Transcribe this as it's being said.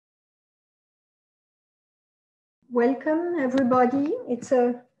Welcome, everybody. It's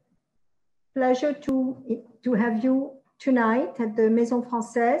a pleasure to have you tonight at the Maison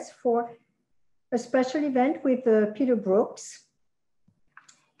Française for a special event with Peter Brooks.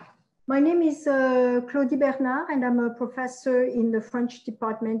 My name is Claudie Bernard, and I'm a professor in the French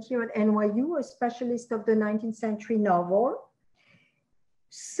department here at NYU, a specialist of the 19th century novel.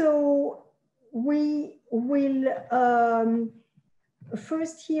 So we will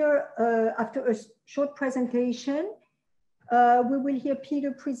first hear, after a short presentation, we will hear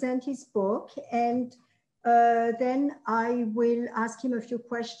Peter present his book, and then I will ask him a few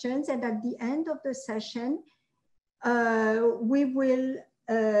questions. And at the end of the session, we will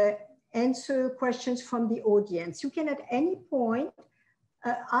answer questions from the audience. You can at any point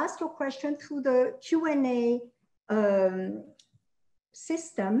ask your question through the Q&A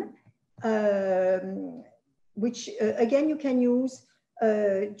system, which again you can use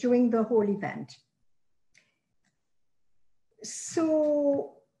during the whole event.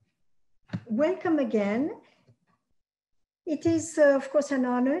 So welcome again. It is of course an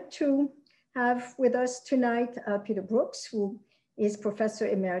honor to have with us tonight Peter Brooks, who is Professor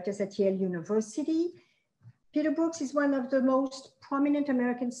Emeritus at Yale University. Peter Brooks is one of the most prominent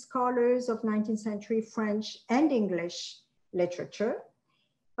American scholars of 19th century French and English literature,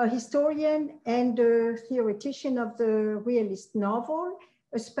 a historian and a theoretician of the realist novel,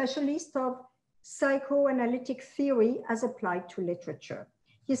 a specialist of psychoanalytic theory as applied to literature.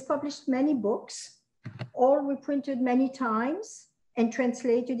 He has published many books, all reprinted many times and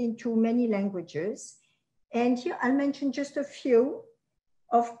translated into many languages. And here I'll mention just a few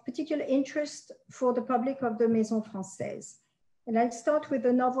of particular interest for the public of the Maison Française. And I'll start with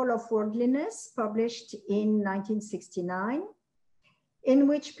the novel of Worldliness, published in 1969, in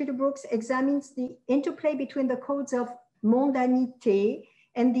which Peter Brooks examines the interplay between the codes of mondanité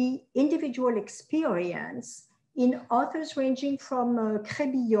and the individual experience in authors ranging from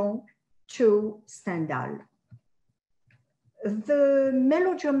Crébillon to Stendhal. The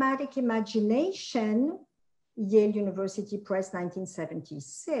Melodramatic Imagination, Yale University Press,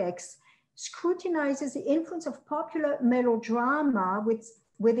 1976, scrutinizes the influence of popular melodrama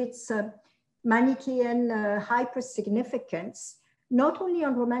with its Manichaean hyper-significance, not only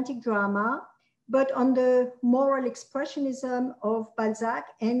on romantic drama, but on the moral expressionism of Balzac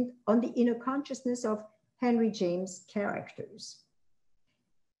and on the inner consciousness of Henry James' characters.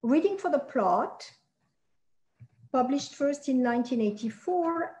 Reading for the Plot, published first in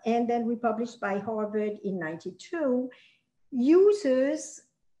 1984 and then republished by Harvard in 92, uses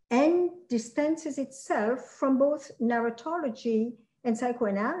and distances itself from both narratology and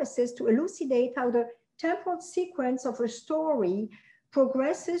psychoanalysis to elucidate how the temporal sequence of a story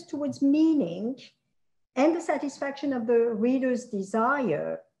progresses towards meaning and the satisfaction of the reader's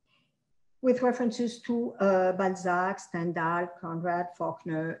desire, with references to Balzac, Stendhal, Conrad,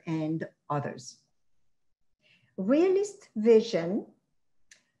 Faulkner, and others. Realist Vision,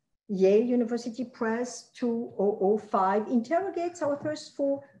 Yale University Press, 2005, interrogates authors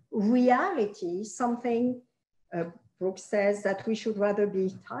for reality, something Brooks says that we should rather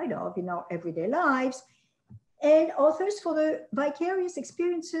be tired of in our everyday lives, and authors for the vicarious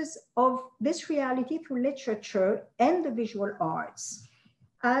experiences of this reality through literature and the visual arts,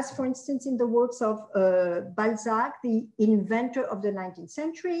 as for instance in the works of Balzac, the inventor of the 19th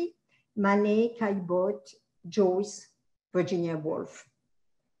century, Manet, Caillebotte, Joyce, Virginia Woolf,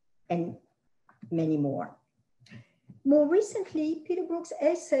 and many more. More recently, Peter Brooks'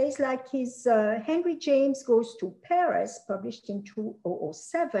 essays like his Henry James Goes to Paris, published in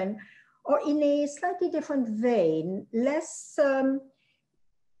 2007, are in a slightly different vein, less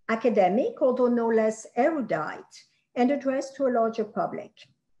academic, although no less erudite, and addressed to a larger public.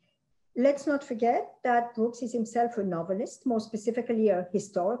 Let's not forget that Brooks is himself a novelist, more specifically a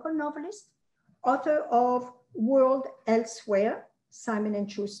historical novelist, author of World Elsewhere, Simon &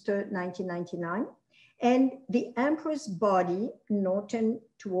 Schuster, 1999, and The Emperor's Body, Norton,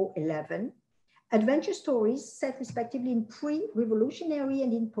 2011, adventure stories set respectively in pre-revolutionary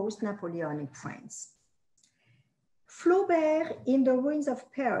and in post-Napoleonic France. Flaubert in The Ruins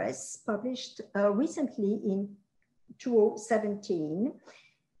of Paris, published recently in 2017,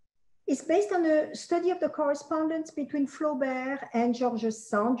 is based on a study of the correspondence between Flaubert and Georges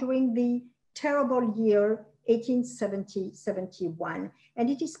Sand during the terrible year 1870-71. And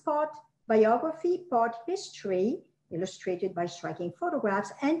it is part biography, part history, illustrated by striking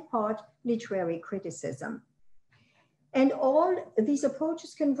photographs, and part literary criticism. And all these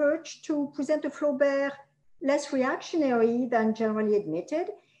approaches converge to present a Flaubert less reactionary than generally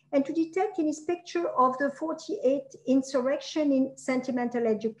admitted, and to detect in his picture of the 48 insurrection in sentimental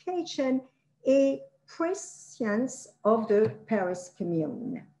education a prescience of the Paris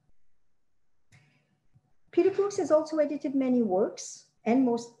Commune. Peter Brooks has also edited many works, and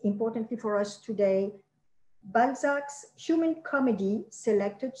most importantly for us today, Balzac's Human Comedy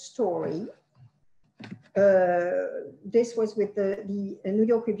Selected Story. This was with the New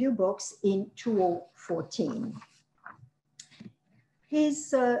York Review Books in 2014.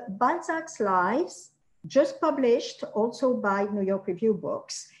 His Balzac's Lives, just published also by New York Review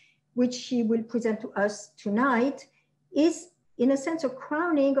Books, which he will present to us tonight, is in a sense a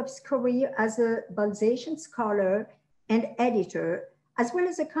crowning of his career as a Balzacian scholar and editor, as well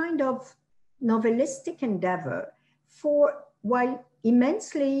as a kind of novelistic endeavor. For while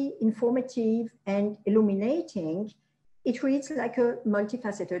immensely informative and illuminating, it reads like a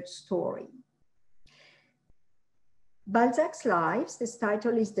multifaceted story. Balzac's Lives, this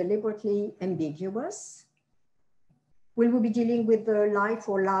title is deliberately ambiguous. We will be dealing with the life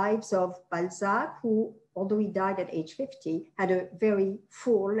or lives of Balzac, who, although he died at age 50, had a very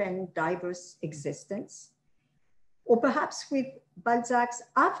full and diverse existence. Or perhaps with Balzac's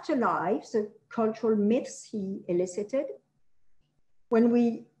afterlife, the cultural myths he elicited. When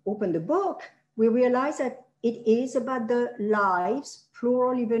we open the book, we realize that it is about the lives,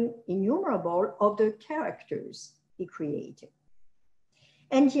 plural, even innumerable, of the characters he created.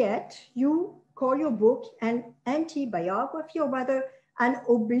 And yet, you call your book an anti-biography, or rather an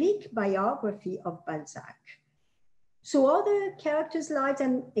oblique biography of Balzac. So are the characters' lives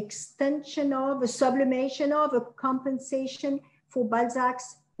an extension of, a sublimation of, a compensation for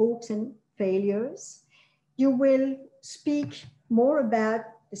Balzac's hopes and failures? You will speak more about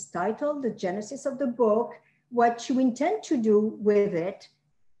this title, the genesis of the book, what you intend to do with it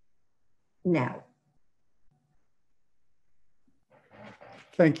now.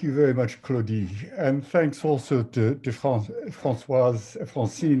 Thank you very much, Claudie. And thanks also to Francine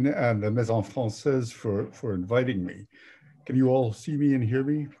and the Maison Française for inviting me. Can you all see me and hear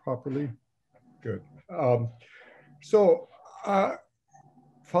me properly? Good.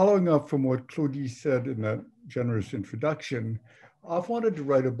 Following up from what Claudie said in that generous introduction, I've wanted to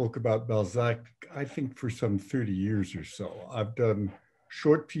write a book about Balzac, I think, for some 30 years or so. I've done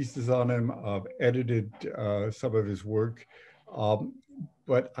short pieces on him. I've edited some of his work.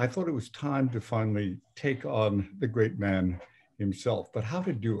 But I thought it was time to finally take on the great man himself. But how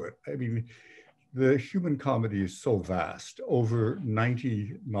to do it? I mean, the human comedy is so vast, over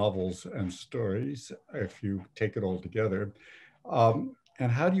 90 novels and stories, if you take it all together. And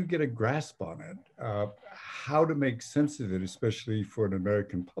how do you get a grasp on it? How to make sense of it, especially for an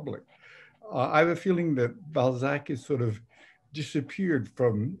American public? I have a feeling that Balzac is sort of disappeared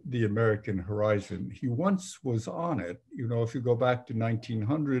from the American horizon. He once was on it. You know, if you go back to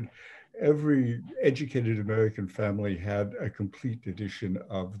 1900, every educated American family had a complete edition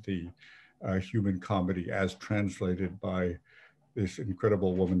of the human comedy as translated by this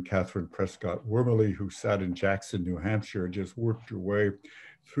incredible woman, Catherine Prescott Wormley, who sat in Jackson, New Hampshire, and just worked her way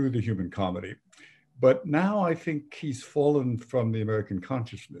through the human comedy. But now I think he's fallen from the American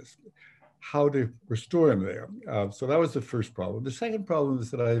consciousness. How to restore him there. So that was the first problem. The second problem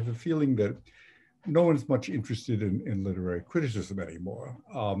is that I have a feeling that no one's much interested in literary criticism anymore.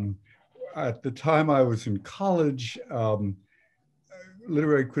 At the time I was in college,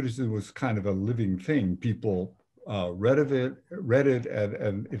 literary criticism was kind of a living thing. People read it,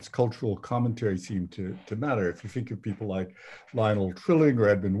 and its cultural commentary seemed to matter. If you think of people like Lionel Trilling or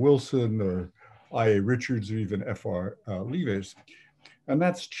Edmund Wilson or I.A. Richards or even F.R. Leavis. And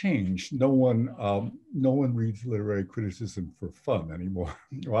that's changed. No one reads literary criticism for fun anymore,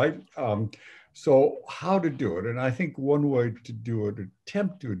 right? So how to do it? And I think one way to do it,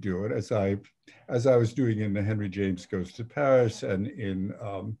 attempt to do it, as I was doing in the Henry James Goes to Paris and in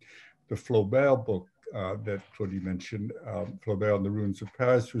the Flaubert book that Claudie mentioned, Flaubert on the Ruins of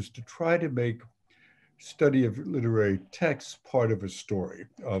Paris, was to try to make study of literary texts part of a story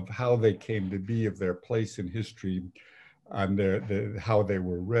of how they came to be, of their place in history, and how they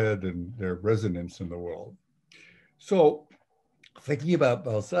were read and their resonance in the world. So thinking about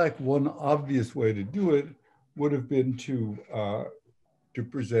Balzac, one obvious way to do it would have been to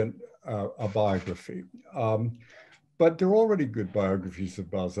present a biography. But there are already good biographies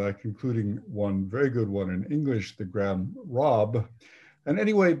of Balzac, including one very good one in English, the Graham Robb. And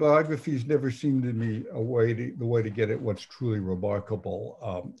anyway, biographies never seemed to me the way to get at what's truly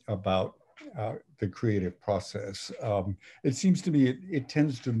remarkable about the creative process. It seems to me it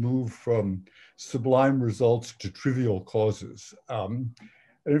tends to move from sublime results to trivial causes. And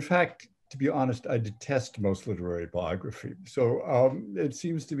in fact, to be honest, I detest most literary biography. So it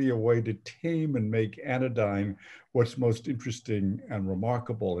seems to be a way to tame and make anodyne what's most interesting and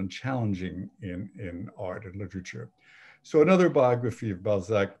remarkable and challenging in art and literature. So another biography of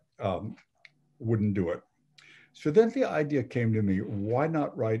Balzac wouldn't do it. So then the idea came to me, why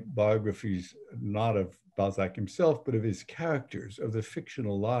not write biographies, not of Balzac himself, but of his characters, of the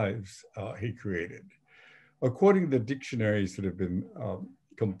fictional lives he created? According to the dictionaries that have been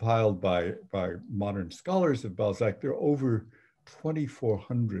compiled by modern scholars of Balzac, there are over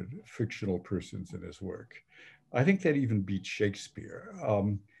 2,400 fictional persons in his work. I think that even beats Shakespeare.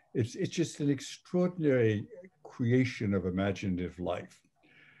 It's just an extraordinary creation of imaginative life.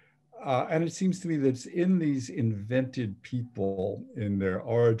 And it seems to me that it's in these invented people, in their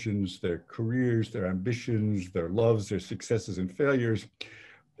origins, their careers, their ambitions, their loves, their successes and failures,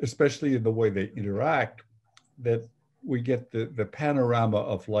 especially in the way they interact, that we get the panorama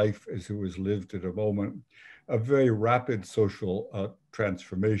of life as it was lived at a moment, a very rapid social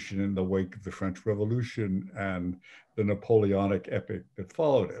transformation in the wake of the French Revolution and the Napoleonic epic that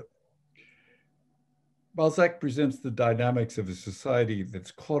followed it. Balzac presents the dynamics of a society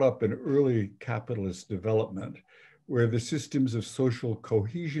that's caught up in early capitalist development, where the systems of social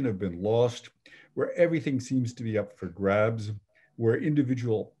cohesion have been lost, where everything seems to be up for grabs, where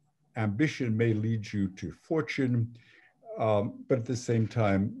individual ambition may lead you to fortune, but at the same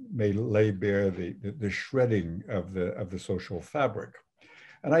time may lay bare the shredding of the social fabric.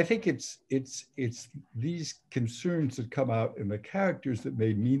 And I think it's these concerns that come out in the characters that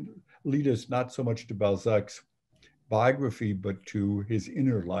may lead us not so much to Balzac's biography, but to his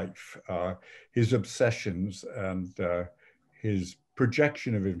inner life, his obsessions, and his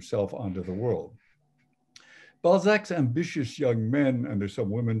projection of himself onto the world. Balzac's ambitious young men, and there's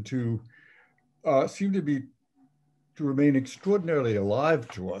some women too, seem to remain extraordinarily alive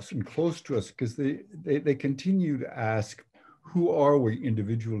to us and close to us, because they continue to ask, who are we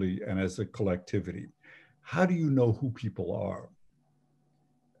individually and as a collectivity? How do you know who people are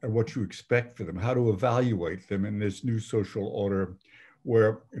and what you expect for them? How to evaluate them in this new social order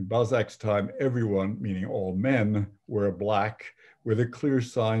where in Balzac's time, everyone, meaning all men, were black, where the clear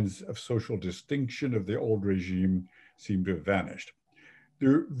signs of social distinction of the old regime seem to have vanished.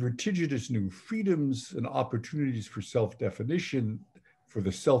 There are vertiginous new freedoms and opportunities for self-definition for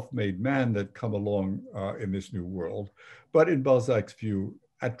the self-made man that come along in this new world, but in Balzac's view,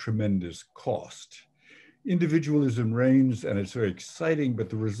 at tremendous cost. Individualism reigns and it's very exciting, but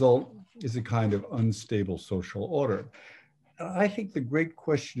the result is a kind of unstable social order. And I think the great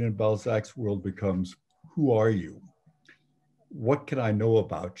question in Balzac's world becomes, who are you? What can I know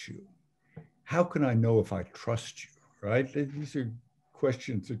about you? How can I know if I trust you, right? These are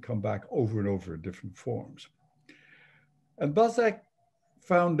questions that come back over and over in different forms. And Balzac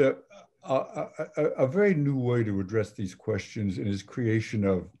found a very new way to address these questions in his creation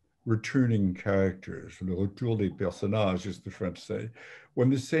of returning characters, le retour des personnages, as the French say, when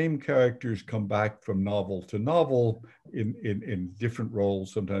the same characters come back from novel to novel in different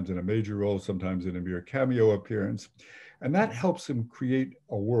roles, sometimes in a major role, sometimes in a mere cameo appearance. And that helps him create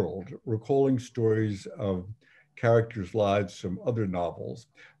a world, recalling stories of characters' lives from other novels,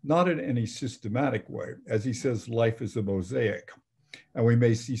 not in any systematic way. As he says, life is a mosaic. And we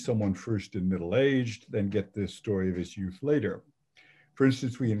may see someone first in middle-aged, then get the story of his youth later. For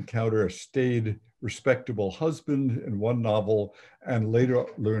instance, we encounter a staid, respectable husband in one novel and later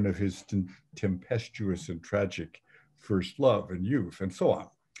learn of his tempestuous and tragic first love and youth, and so on.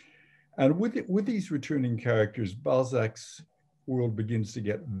 And with these returning characters, Balzac's world begins to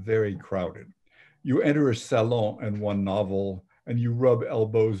get very crowded. You enter a salon in one novel and you rub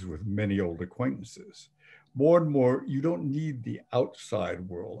elbows with many old acquaintances. More and more, you don't need the outside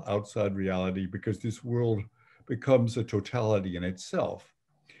world, outside reality, because this world becomes a totality in itself.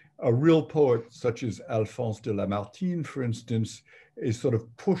 A real poet such as Alphonse de Lamartine, for instance, is sort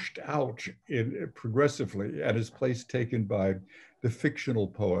of pushed out progressively and his place taken by the fictional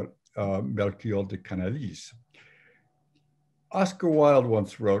poet Melchior de Canalis. Oscar Wilde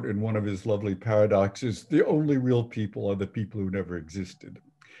once wrote in one of his lovely paradoxes, the only real people are the people who never existed.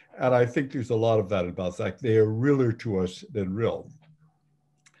 And I think there's a lot of that in Balzac. They are realer to us than real.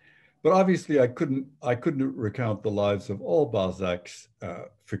 But obviously I couldn't recount the lives of all Balzac's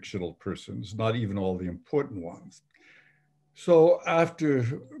fictional persons, not even all the important ones. So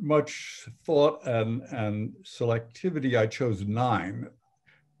after much thought and selectivity, I chose 9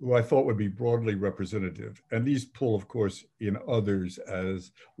 who I thought would be broadly representative. And these pull, of course, in others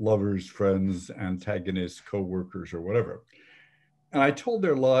as lovers, friends, antagonists, co-workers, or whatever. And I told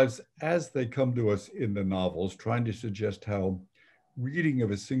their lives as they come to us in the novels, trying to suggest how reading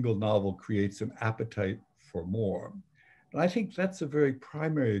of a single novel creates an appetite for more. And I think that's a very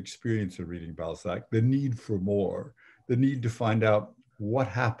primary experience of reading Balzac, the need for more, the need to find out what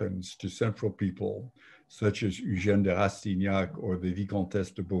happens to central people, such as Eugène de Rastignac or the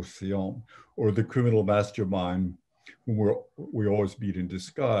Vicomtesse de Beauséant, or the criminal mastermind whom we always meet in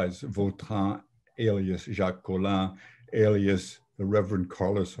disguise, Vautrin, alias Jacques Collin, alias the Reverend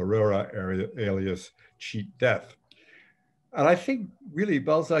Carlos Herrera, alias Cheat Death. And I think really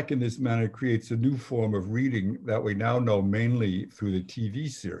Balzac in this manner creates a new form of reading that we now know mainly through the TV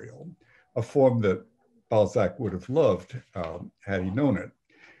serial, a form that Balzac would have loved had he known it.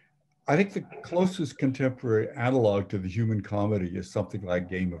 I think the closest contemporary analog to the human comedy is something like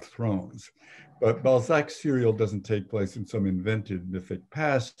Game of Thrones. But Balzac's serial doesn't take place in some invented mythic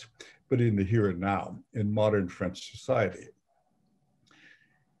past, but in the here and now, in modern French society.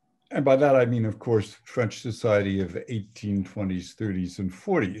 And by that, I mean, of course, French society of the 1820s, 30s, and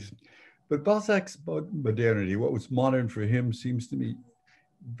 40s. But Balzac's modernity, what was modern for him, seems to me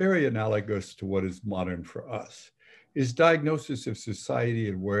very analogous to what is modern for us. His diagnosis of society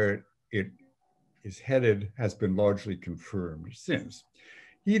and where it is headed has been largely confirmed since.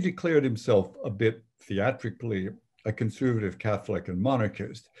 He declared himself a bit theatrically a conservative Catholic and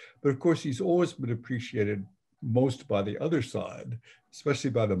monarchist, but of course he's always been appreciated most by the other side,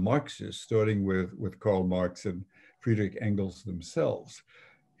 especially by the Marxists, starting with Karl Marx and Friedrich Engels themselves.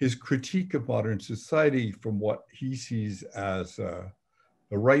 His critique of modern society from what he sees as the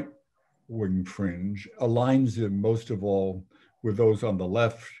right-wing fringe aligns him most of all with those on the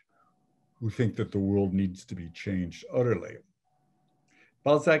left who think that the world needs to be changed utterly.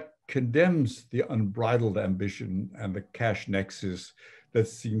 Balzac condemns the unbridled ambition and the cash nexus that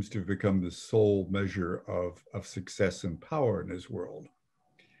seems to have become the sole measure of success and power in his world,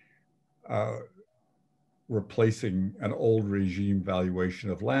 replacing an old regime valuation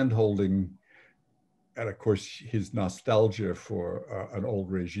of landholding, and of course his nostalgia for an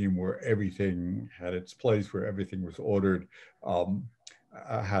old regime where everything had its place, where everything was ordered,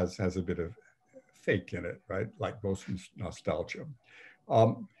 has a bit of fake in it, right? Like most nostalgia.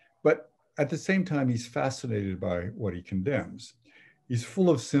 But at the same time, he's fascinated by what he condemns. He's full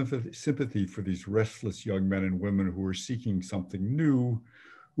of sympathy for these restless young men and women who are seeking something new,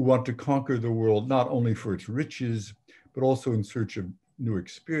 who want to conquer the world, not only for its riches, but also in search of new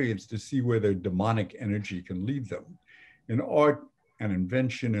experience to see where their demonic energy can lead them. In art and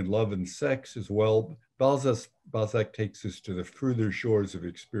invention and love and sex as well, Balzac takes us to the further shores of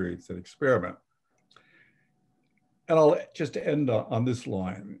experience and experiment. And I'll just end on this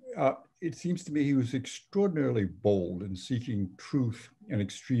line. It seems to me he was extraordinarily bold in seeking truth in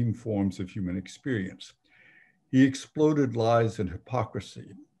extreme forms of human experience. He exploded lies and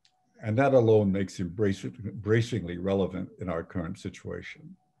hypocrisy, and that alone makes him bracingly relevant in our current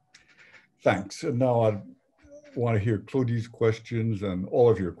situation. Thanks. And now I want to hear Claudie's questions and all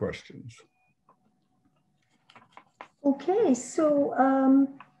of your questions. Okay, so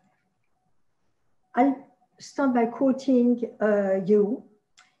I'll start by quoting you.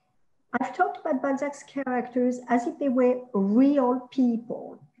 I've talked about Balzac's characters as if they were real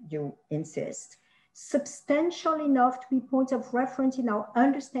people, you insist, substantial enough to be points of reference in our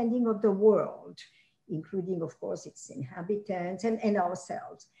understanding of the world, including, of course, its inhabitants and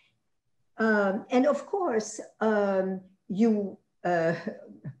ourselves. And of course, you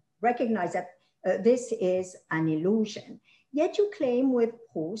recognize that this is an illusion. Yet you claim with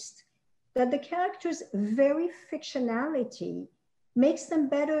Proust that the characters' very fictionality makes them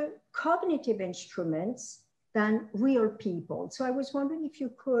better cognitive instruments than real people. So I was wondering if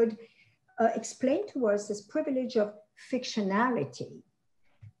you could explain to us this privilege of fictionality.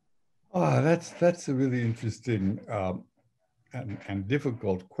 That's a really interesting and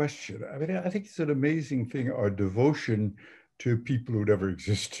difficult question. I mean, I think it's an amazing thing, our devotion to people who never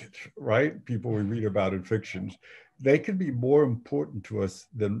existed, right? People we read about in fictions. They can be more important to us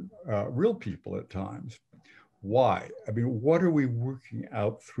than real people at times. Why? I mean, what are we working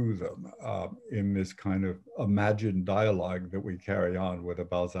out through them in this kind of imagined dialogue that we carry on with a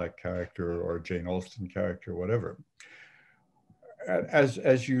Balzac character or a Jane Austen character, whatever? As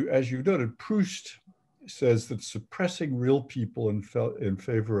you noted, Proust says that suppressing real people in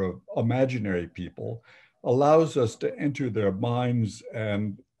favor of imaginary people allows us to enter their minds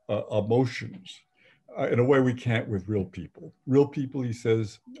and emotions in a way we can't with real people. Real people, he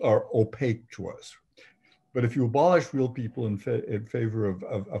says, are opaque to us. But if you abolish real people in favor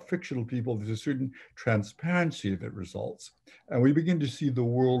of fictional people, there's a certain transparency that results. And we begin to see the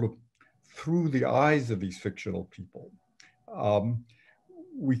world through the eyes of these fictional people.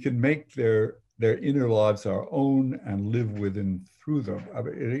 We can make their their inner lives our own and live with and through them. I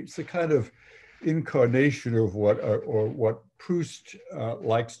mean, it's a kind of incarnation of what Proust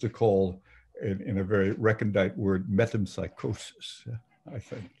likes to call, in a very recondite word, metempsychosis, I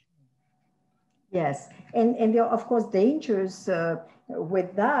think. Yes, and there are, of course, dangers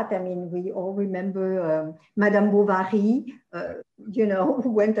with that. I mean, we all remember Madame Bovary, you know,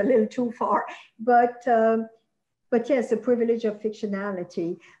 who went a little too far. But yes, the privilege of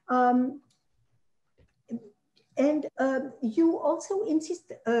fictionality. And you also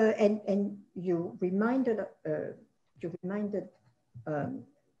insist, and you reminded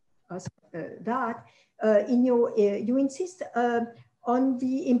us that in your you insist on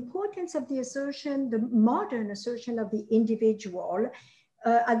the importance of the assertion, the modern assertion of the individual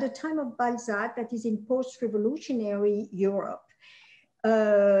at the time of Balzac, that is in post-revolutionary Europe,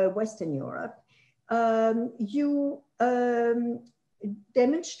 Western Europe. You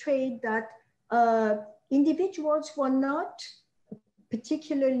demonstrate that individuals who are not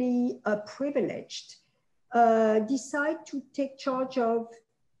particularly privileged decide to take charge of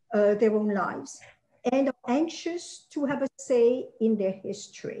their own lives and are anxious to have a say in their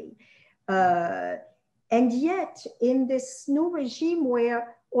history. And yet, in this new regime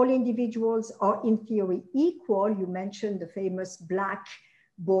where all individuals are in theory equal, you mentioned the famous black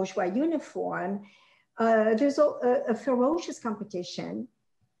bourgeois uniform, there's a ferocious competition,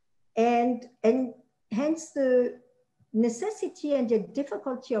 and hence the necessity and the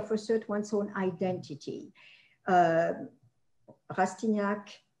difficulty of assert one's own identity. Rastignac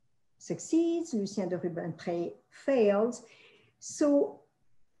succeeds, Lucien de Rubempré fails. So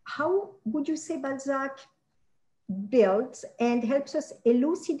how would you say Balzac builds and helps us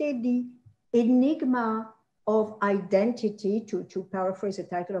elucidate the enigma of identity, to paraphrase the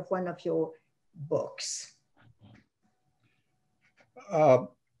title of one of your books? Yeah,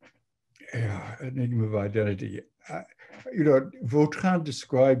 enigma of identity. You know, Vautrin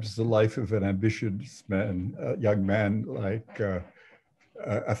describes the life of an ambitious man, young man, like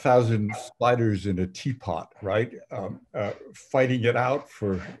 1,000 spiders in a teapot, right? Fighting it out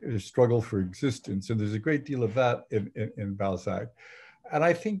for a struggle for existence. And there's a great deal of that in Balzac. And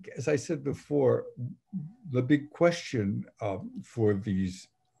I think, as I said before, the big question for these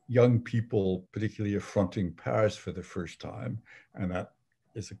young people, particularly affronting Paris for the first time, and that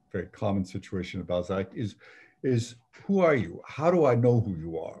is a very common situation in Balzac, is who are you? How do I know who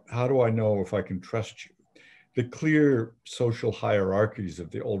you are? How do I know if I can trust you? The clear social hierarchies of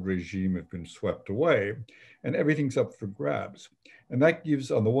the old regime have been swept away, and everything's up for grabs. And that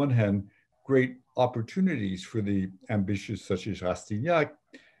gives, on the one hand, great opportunities for the ambitious, such as Rastignac,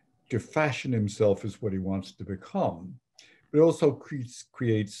 to fashion himself as what he wants to become. But it also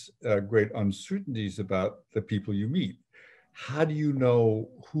creates great uncertainties about the people you meet. How do you know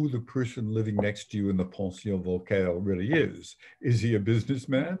who the person living next to you in the Pension Voltaire really is? Is he a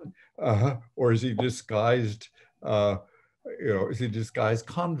businessman, or is he disguised? Is he a disguised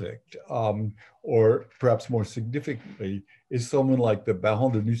convict? Or perhaps more significantly, is someone like the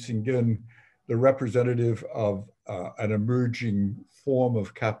Baron de Nucingen the representative of an emerging form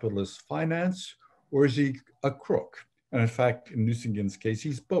of capitalist finance, or is he a crook? And in fact, in Nucingen's case,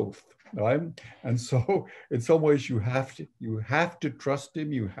 he's both. Right? And so in some ways you have to trust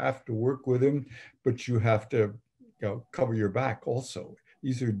him, you have to work with him, but you have to cover your back also.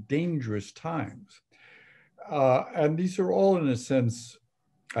 These are dangerous times. And these are all, in a sense,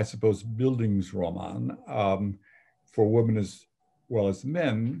 I suppose, Bildungsroman for women as well as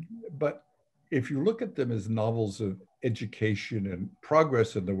men. But if you look at them as novels of education and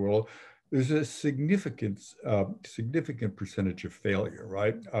progress in the world, there's a significant percentage of failure,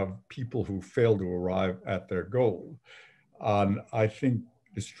 right? Of people who fail to arrive at their goal. I think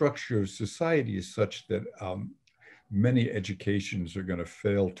the structure of society is such that many educations are going to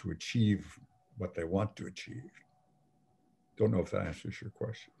fail to achieve what they want to achieve. Don't know if that answers your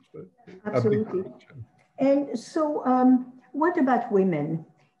questions, but absolutely. And so, what about women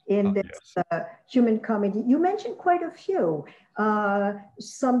in this human comedy? You mentioned quite a few.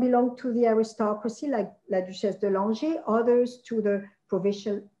 Some belong to the aristocracy, like La Duchesse de Langeais, others to the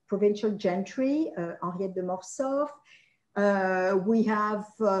provincial gentry, Henriette de Morcerf. We have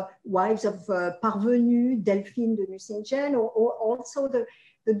wives of parvenus, Delphine de Nucingen, or also the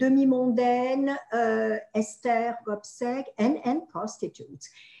demi-mondaine, Esther Gobseck, and prostitutes.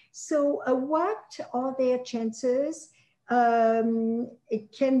 So what are their chances?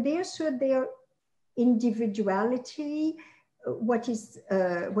 Can they assert their individuality? What is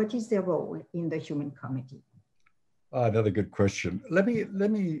their role in the human comedy? Another good question. Let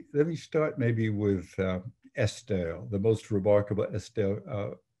me start maybe with Esther, the most remarkable Esther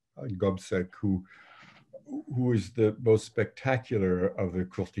Gobseck, who is the most spectacular of the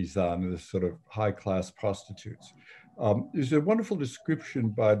courtisans, the sort of high-class prostitutes. There's a wonderful description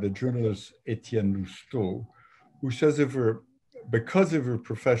by the journalist Etienne Lousteau, who says of her, because of her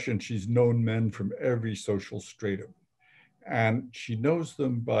profession, she's known men from every social stratum. And she knows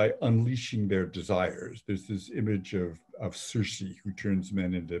them by unleashing their desires. There's this image of Circe, who turns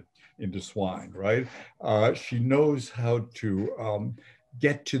men into swine, right? She knows how to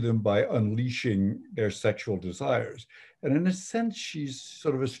get to them by unleashing their sexual desires. And in a sense, she's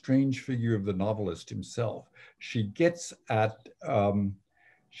sort of a strange figure of the novelist himself. She gets at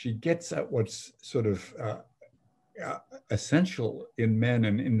what's sort of essential in men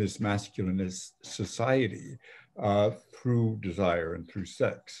and in this masculinist society through desire and through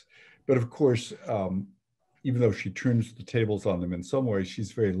sex. But of course, even though she turns the tables on them in some ways,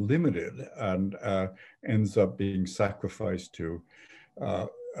 she's very limited and ends up being sacrificed to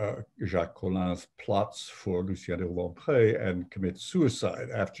Jacques Collin's plots for Lucien de Rubempré and commits suicide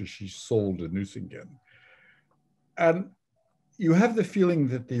after she's sold to Nucingen. And you have the feeling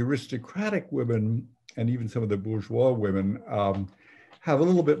that the aristocratic women and even some of the bourgeois women have a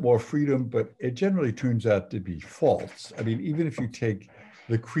little bit more freedom, but it generally turns out to be false. I mean, even if you take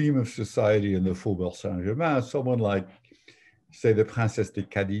the cream of society in the Faubourg Saint-Germain, someone like, say, the Princesse de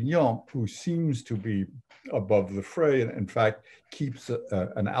Cadignan, who seems to be above the fray, and in fact keeps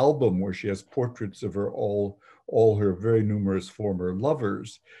an album where she has portraits of her all her very numerous former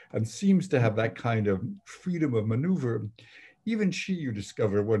lovers, and seems to have that kind of freedom of maneuver. Even she, you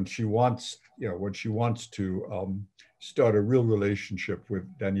discover, when she wants to start a real relationship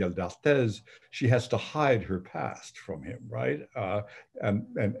with Daniel d'Arthez, she has to hide her past from him, right?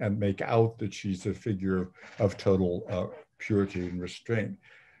 And make out that she's a figure of total purity and restraint.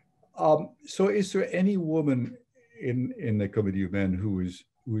 So is there any woman in the Comédie Humaine who is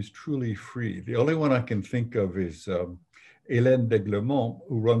truly free? The only one I can think of is Hélène d'Aiglemont,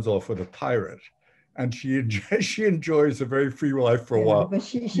 who runs off with a pirate. And she enjoys a very free life for a while. But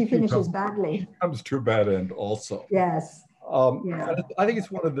she finishes badly. She comes to a bad end also. Yes. I think it's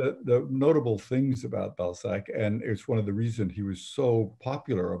one of the notable things about Balzac, and it's one of the reasons he was so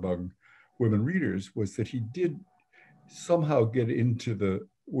popular among women readers, was that he did somehow get into the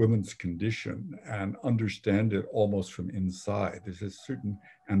women's condition and understand it almost from inside. There's a certain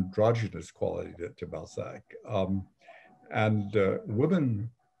androgynous quality to Balzac. Women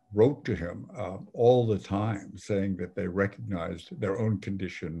wrote to him all the time, saying that they recognized their own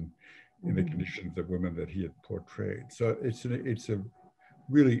condition in the conditions of women that he had portrayed. So it's a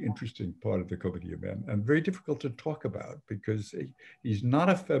really interesting part of the Comédie Humaine, and very difficult to talk about because he's not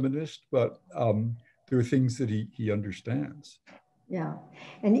a feminist, but there are things that he understands. Yeah,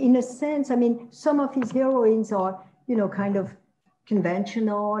 and in a sense, I mean, some of his heroines are, kind of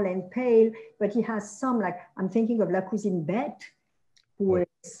conventional and pale, but he has some, like, I'm thinking of La Cousine Bette, who is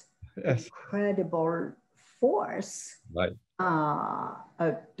yes. Incredible force, right.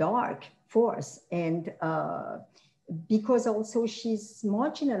 A dark force. And because also she's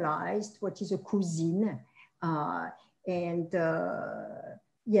marginalized, what is a cousine.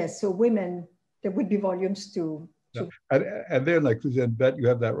 Yes, so women, there would be volumes to yeah. And then, like Cousine Bette, you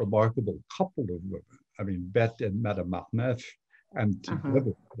have that remarkable couple of women. I mean, Bette and Madame Marneffe, and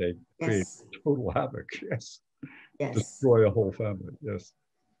together they create total havoc. Yes. Yes. Destroy a whole family. Yes.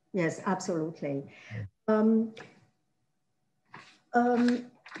 Yes, absolutely. Yeah.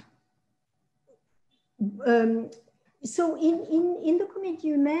 So in the Comédie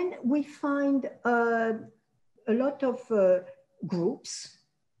Humaine, we find a lot of groups,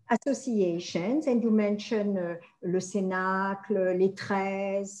 associations, and you mentioned Le Cénacle, Les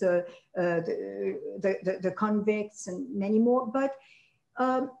 13, the convicts, and many more, but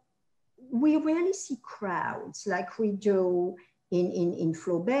we rarely see crowds like we do in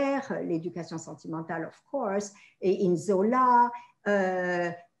Flaubert, L'éducation sentimentale, of course, in Zola.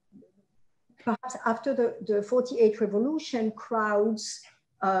 Perhaps after the 48 revolution, crowds,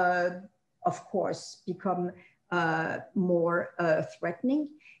 of course, become more threatening.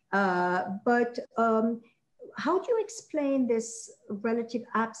 But how do you explain this relative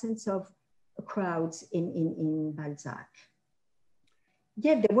absence of crowds in Balzac?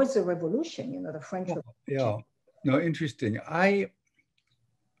 Yeah, there was a revolution, the French Revolution. Yeah, no, interesting. I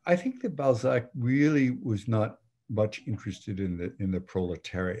think that Balzac really was not much interested in the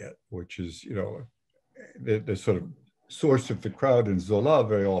proletariat, which is, the sort of source of the crowd in Zola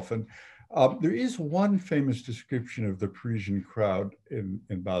very often. There is one famous description of the Parisian crowd in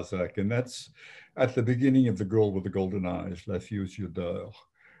Balzac, and that's at the beginning of The Girl with the Golden Eyes, La Fille aux Yeux d'Or,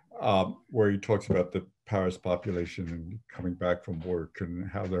 where he talks about the Paris population and coming back from work and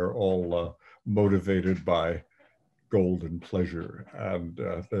how they're all motivated by gold and pleasure, and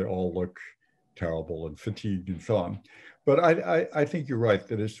they all look terrible and fatigued and so on. But I think you're right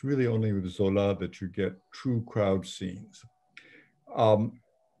that it's really only with Zola that you get true crowd scenes.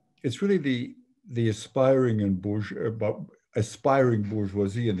 It's really the aspiring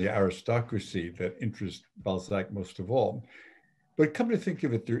bourgeoisie and the aristocracy that interest Balzac most of all. But come to think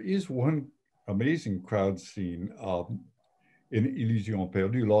of it, there is one amazing crowd scene in Illusion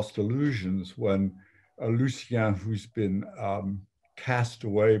Perdue, Lost Illusions, when Lucien, who's been cast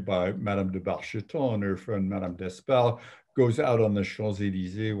away by Madame de Barcheton and her friend Madame d'Espard, goes out on the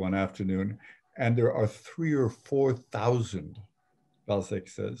Champs-Élysées one afternoon, and there are 3,000 or 4,000, Balzac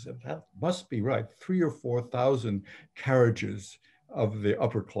says, that must be right, 3,000 or 4,000 carriages of the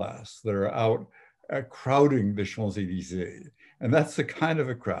upper class that are out crowding the Champs-Élysées. And that's the kind of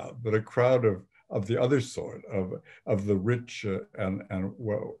a crowd, but a crowd of the other sort, of the rich and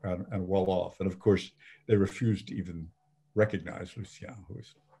well off. And of course, they refuse to even recognize Lucien, who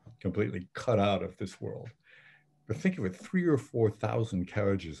is completely cut out of this world. But think of it, 3,000 or 4,000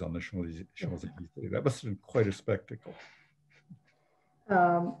 carriages on the Champs-Élysées. That must have been quite a spectacle.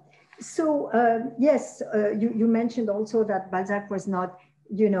 Yes, you mentioned also that Balzac was not,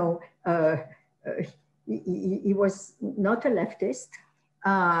 he was not a leftist.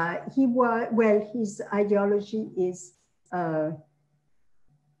 His ideology is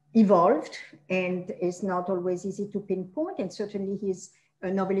evolved and is not always easy to pinpoint. And certainly his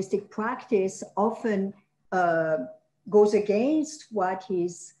novelistic practice often goes against what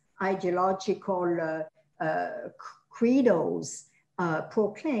his ideological credos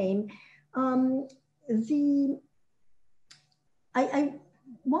proclaim. I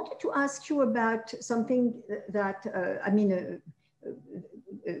wanted to ask you about something that,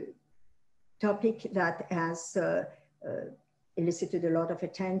 a topic that has elicited a lot of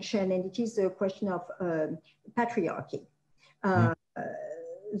attention, and it is the question of patriarchy.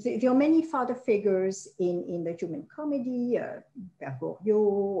 There are many father figures in the human comedy, Père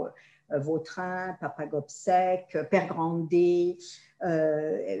Goriot, Vautrin, Papa Gobseck, Père Grandet,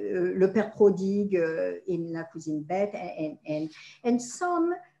 le Père Prodigue in La Cousine Bette, and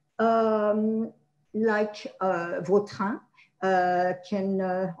some like Vautrin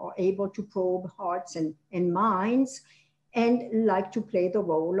are able to probe hearts and minds and like to play the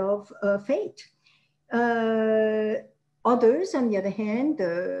role of fate. Others, on the other hand,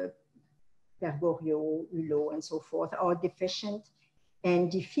 Père Goriot, Hulot, and so forth, are deficient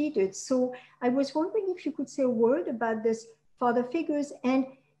and defeated. So I was wondering if you could say a word about this father figures and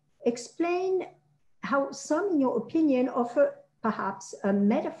explain how some, in your opinion, offer perhaps a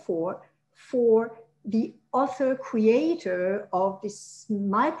metaphor for the author creator of this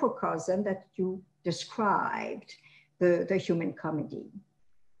microcosm that you described, the human comedy.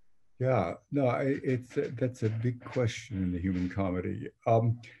 Yeah, no, that's a big question in the human comedy.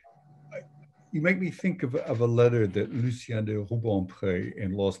 You make me think of a letter that Lucien de Rubempré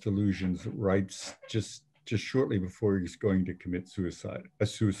in Lost Illusions writes just shortly before he's going to commit suicide. A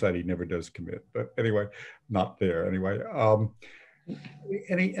suicide he never does commit, but anyway, not there anyway.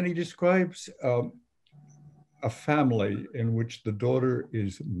 And he describes a family in which the daughter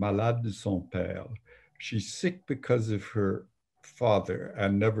is malade de son père. She's sick because of her father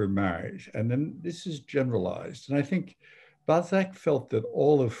and never married. And then this is generalized. And I think Balzac felt that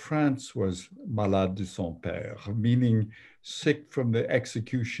all of France was malade de son père, meaning sick from the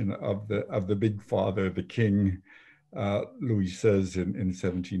execution of the big father, the king, Louis says in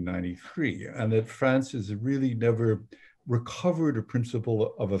 1793, and that France has really never recovered a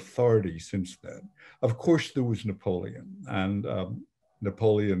principle of authority since then. Of course, there was Napoleon, and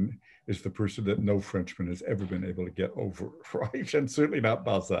Napoleon is the person that no Frenchman has ever been able to get over, right? And certainly not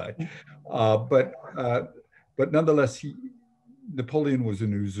Balzac. But nonetheless, Napoleon was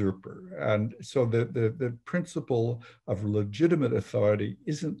an usurper. And so the principle of legitimate authority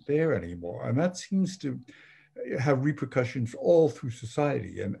isn't there anymore. And that seems to have repercussions all through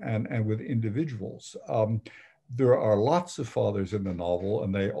society and with individuals. There are lots of fathers in the novel,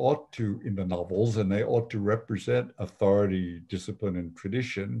 and they ought to, in the novels, and they ought to represent authority, discipline, and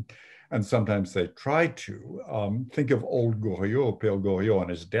tradition. And sometimes they try to. Think of old Goriot, Père Goriot, on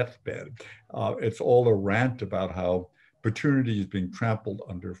his deathbed. It's all a rant about how paternity is being trampled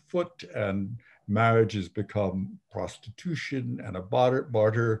underfoot and marriage has become prostitution and a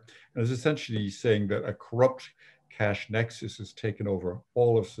barter. And it's essentially saying that a corrupt cash nexus has taken over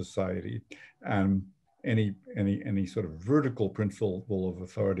all of society, and any sort of vertical principle of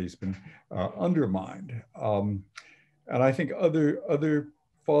authority has been undermined. And I think other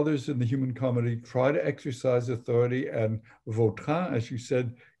fathers in the human comedy try to exercise authority, and Vautrin, as you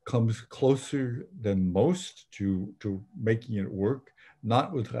said, comes closer than most to making it work,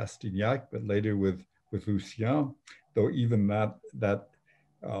 not with Rastignac, but later with Lucien, though even that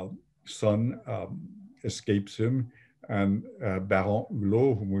son escapes him. And Baron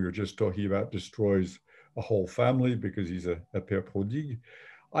Hulot, whom we were just talking about, destroys a whole family because he's a père prodigue.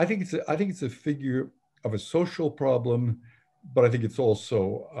 I think it's a figure of a social problem, but I think it's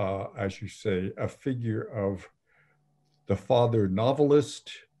also, as you say, a figure of the father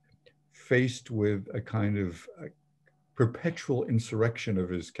novelist faced with a kind of perpetual insurrection of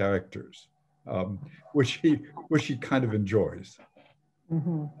his characters, which he kind of enjoys.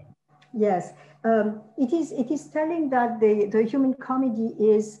 Mm-hmm. Yes, it is telling that the human comedy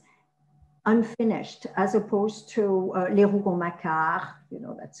is unfinished, as opposed to Les Rougon-Macquart. You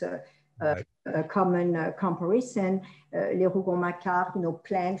know, that's a common comparison. Les Rougon-Macquart, you know,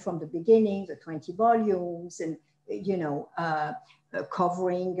 planned from the beginning, the 20 volumes, and you know,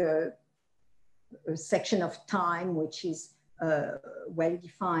 covering a section of time which is well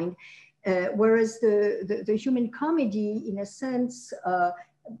defined. Whereas the human comedy, in a sense,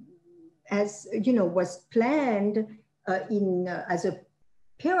 as you know, was planned as a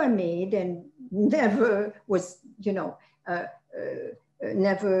pyramid, and never was, you know,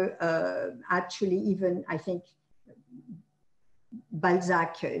 never actually even, I think,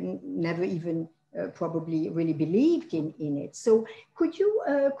 Balzac never even probably really believed in it. So could you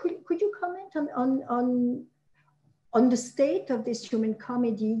comment on the state of this human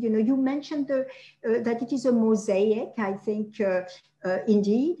comedy? You know, you mentioned that it is a mosaic, I think,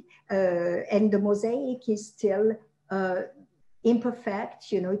 indeed, and the mosaic is still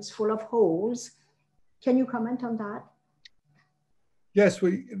imperfect. You know, it's full of holes. Can you comment on that? Yes,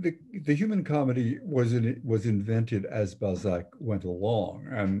 the human comedy was invented as Balzac went along,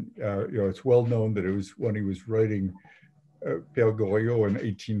 and you know, it's well known that it was when he was writing Père Goriot in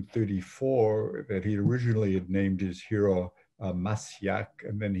 1834 that he originally had named his hero Massiac,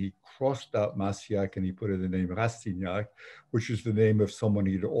 and then he crossed out Massiac and he put in the name Rastignac, which is the name of someone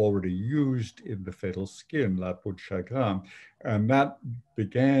he'd already used in The Fatal Skin, La Peau de Chagrin. And that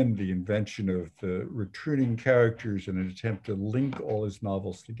began the invention of the returning characters in an attempt to link all his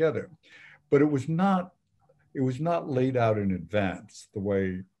novels together. But it was not laid out in advance the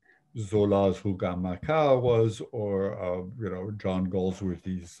way Zola's Rougon-Macquart was, or you know, John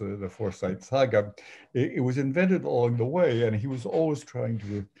Galsworthy's The Forsyte Saga. It was invented along the way, and he was always trying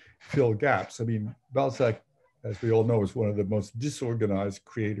to fill gaps. I mean, Balzac, as we all know, is one of the most disorganized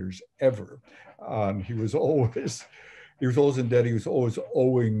creators ever. He was always in debt. He was always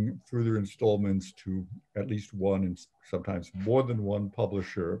owing further installments to at least one, and sometimes more than one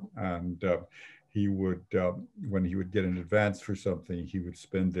publisher. And he would, when he would get an advance for something, he would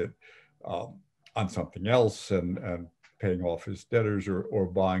spend it on something else, and paying off his debtors, or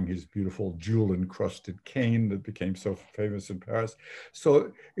buying his beautiful jewel-encrusted cane that became so famous in Paris.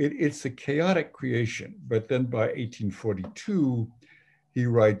 So it's a chaotic creation. But then by 1842, he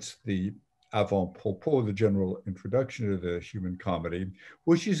writes the avant-propos, the general introduction to the human comedy,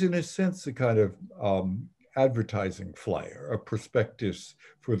 which is in a sense a kind of advertising flyer, a prospectus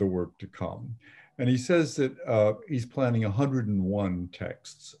for the work to come. And he says that he's planning 101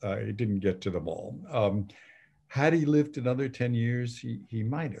 texts. He didn't get to them all. Had he lived another 10 years, he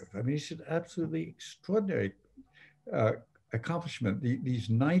might have. I mean, it's an absolutely extraordinary accomplishment. These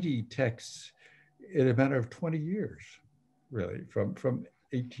 90 texts in a matter of 20 years, really, from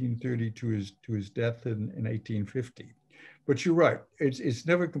 1830 to his death in 1850. But you're right, it's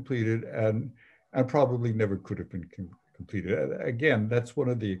never completed, and probably never could have been completed. Again, that's one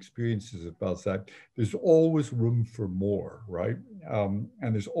of the experiences of Balzac. There's always room for more, right? And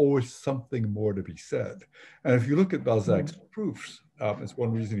there's always something more to be said. And if you look at Balzac's proofs, it's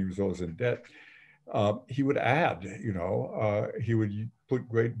one reason he was always in debt. He would add, you know, he would put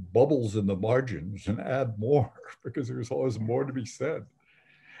great bubbles in the margins and add more because there was always more to be said.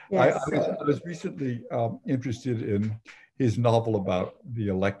 Yes. I was recently interested in his novel about the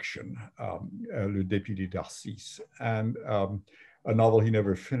election, Le Député d'Arcis, and a novel he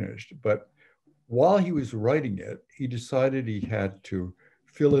never finished. But while he was writing it, he decided he had to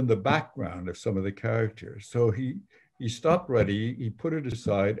fill in the background of some of the characters. So he stopped writing, he put it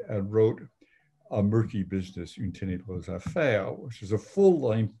aside and wrote A Murky Business, Une ténébreuse affaire, which is a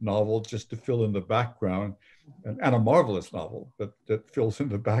full-length novel just to fill in the background, and a marvelous novel that fills in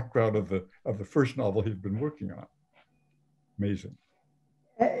the background of the first novel he'd been working on. Amazing.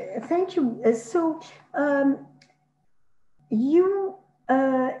 Thank you. So you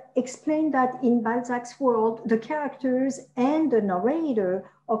explained that in Balzac's world, the characters and the narrator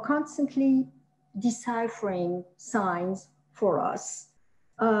are constantly deciphering signs for us.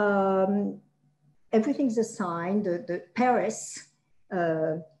 Everything's a sign. The Paris,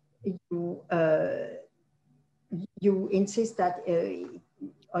 you insist that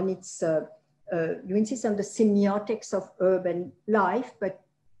on its, you insist on the semiotics of urban life, but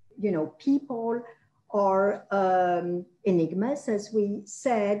people are enigmas, as we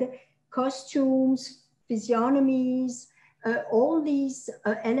said, costumes, physiognomies, all these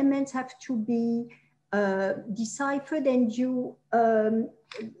elements have to be deciphered, and you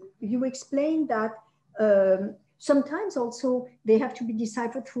explain that sometimes also they have to be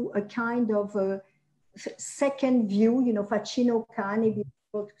deciphered through a kind of second view. Facino can be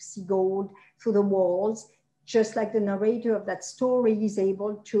able to see gold through the walls, just like the narrator of that story is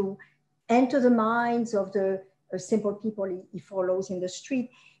able to enter the minds of the simple people he follows in the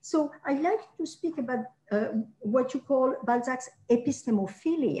street. So I'd like to speak about what you call Balzac's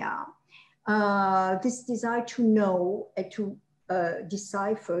epistemophilia, this desire to know and to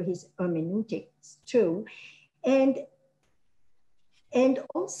decipher his hermeneutics too, and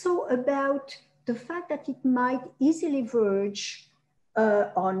also about the fact that it might easily verge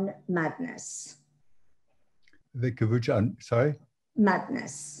on madness. The verge on, sorry?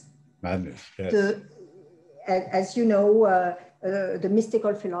 Madness. Madness, yes. As you know, the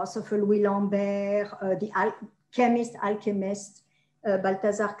mystical philosopher Louis Lambert, the alchemist,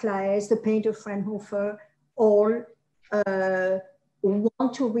 Balthazar Claes, the painter Fraunhofer, all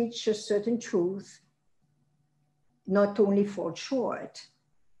want to reach a certain truth, not only fall short,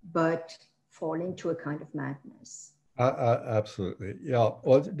 but fall into a kind of madness. Absolutely, yeah.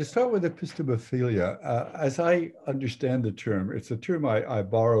 Well, to start with epistemophilia, as I understand the term, it's a term I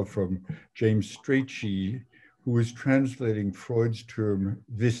borrow from James Strachey, who was translating Freud's term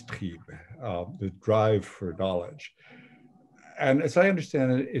Wistrieb, the drive for knowledge. And as I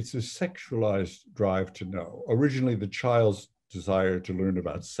understand it, it's a sexualized drive to know. Originally, the child's desire to learn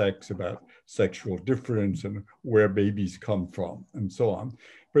about sex, about sexual difference and where babies come from and so on.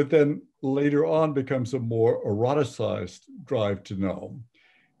 But then later on becomes a more eroticized drive to know.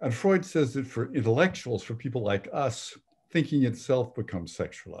 And Freud says that for intellectuals, for people like us, thinking itself becomes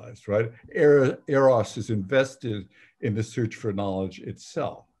sexualized, right? Eros is invested in the search for knowledge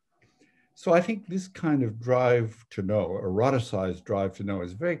itself. So I think this kind of drive to know, eroticized drive to know,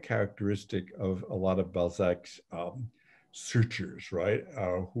 is very characteristic of a lot of Balzac's searchers, right?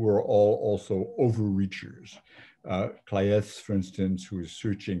 Who are all also overreachers. Claes, for instance, who is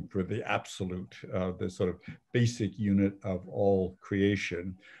searching for the absolute, the sort of basic unit of all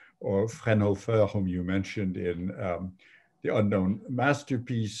creation, or Fraunhofer, whom you mentioned in The Unknown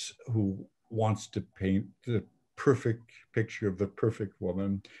Masterpiece, who wants to paint the perfect picture of the perfect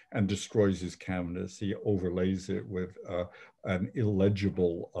woman and destroys his canvas. He overlays it with an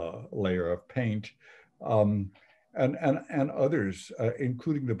illegible layer of paint. And others,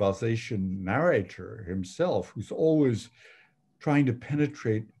 including the Balzacian narrator himself, who's always trying to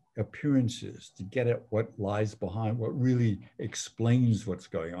penetrate appearances to get at what lies behind, what really explains what's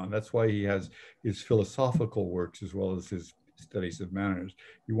going on. That's why he has his philosophical works as well as his studies of manners.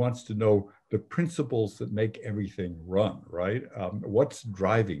 He wants to know the principles that make everything run, right? What's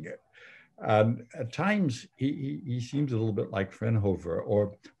driving it? And at times, he seems a little bit like Fraunhofer,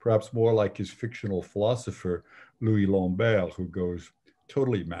 or perhaps more like his fictional philosopher, Louis Lambert, who goes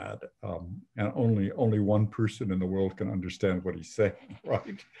totally mad. And only one person in the world can understand what he's saying,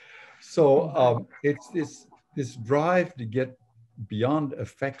 right? So it's this drive to get beyond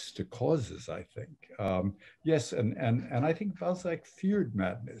effects to causes, I think. Yes, and I think Balzac feared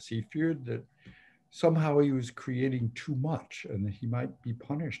madness. He feared that somehow he was creating too much and he might be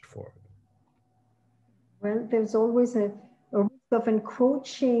punished for it. Well, there's always a risk of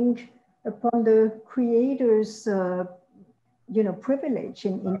encroaching upon the creator's, privilege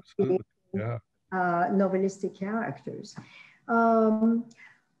in creating novelistic characters. On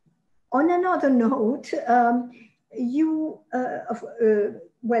another note,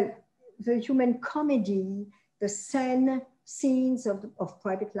 the human comedy, the scenes of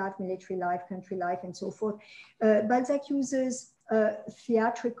private life, military life, country life, and so forth, Balzac uses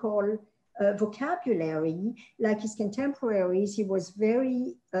theatrical vocabulary. Like his contemporaries, he was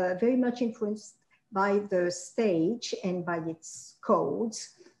very much influenced by the stage and by its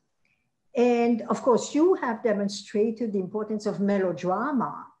codes. And of course, you have demonstrated the importance of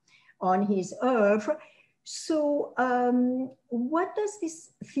melodrama on his oeuvre. So what does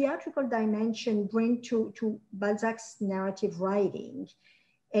this theatrical dimension bring to Balzac's narrative writing?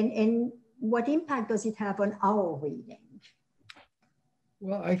 And what impact does it have on our reading?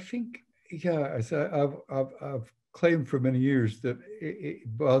 Well, I think, yeah, as I've claimed for many years that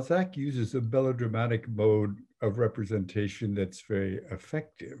Balzac uses a melodramatic mode of representation that's very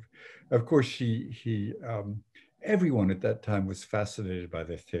effective. Of course, everyone at that time was fascinated by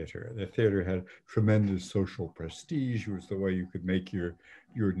the theater. The theater had tremendous social prestige. It was the way you could make your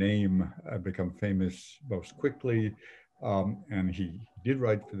name become famous most quickly. And he did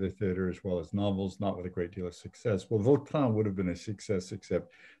write for the theater as well as novels, not with a great deal of success. Well, Vautrin would have been a success,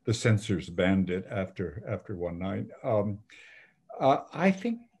 except the censors banned it after one night. I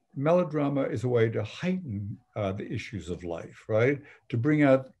think melodrama is a way to heighten the issues of life, right? To bring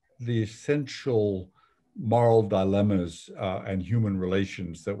out the essential moral dilemmas and human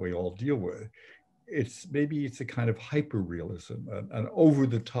relations that we all deal with. Maybe it's a kind of hyper realism, an over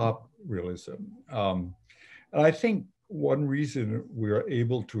the top realism. And I think one reason we are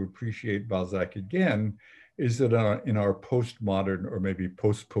able to appreciate Balzac again is that in our postmodern or maybe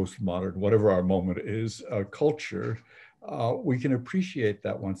post-postmodern, whatever our moment is, culture, we can appreciate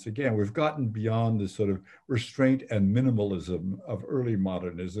that once again. We've gotten beyond the sort of restraint and minimalism of early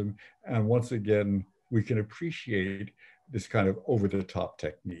modernism. And once again, we can appreciate this kind of over-the-top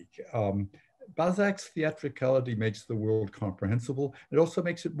technique. Balzac's theatricality makes the world comprehensible. It also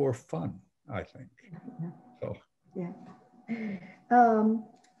makes it more fun, I think. So. Yeah.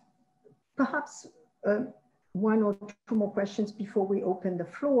 Perhaps one or two more questions before we open the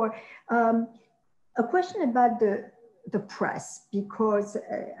floor. A question about the press, because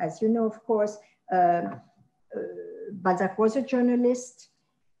as you know, of course, Balzac was a journalist.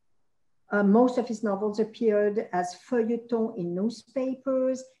 Most of his novels appeared as feuilleton in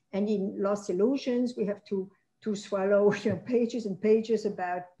newspapers, and in Lost Illusions, we have to swallow pages and pages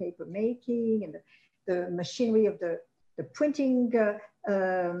about paper making and the machinery of the printing, the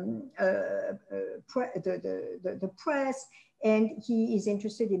press, and he is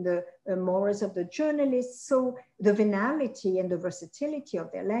interested in the morals of the journalists. So the venality and the versatility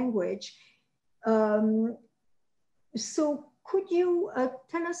of their language. So could you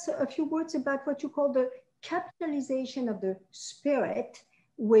tell us a few words about what you call the capitalization of the spirit,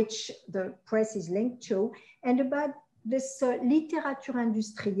 which the press is linked to, and about this littérature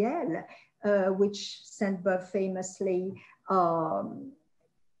industrielle, which Sainte-Beuve famously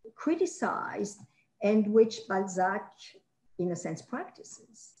criticized, and which Balzac, in a sense,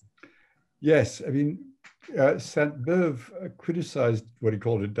 practices? Yes, I mean, Sainte-Beuve criticized what he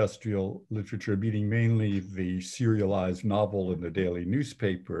called industrial literature, meaning mainly the serialized novel in the daily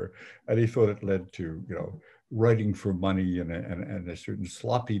newspaper, and he thought it led to, writing for money and a certain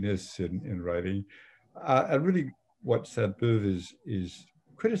sloppiness in writing. And really, what Sainte-Beuve is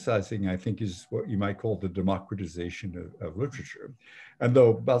criticizing, I think, is what you might call the democratization of literature. And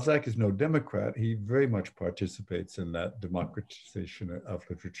though Balzac is no Democrat, he very much participates in that democratization of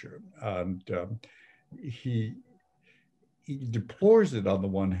literature. And he deplores it on the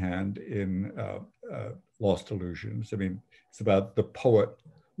one hand in Lost Illusions. I mean, it's about the poet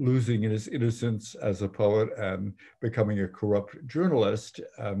losing his innocence as a poet and becoming a corrupt journalist.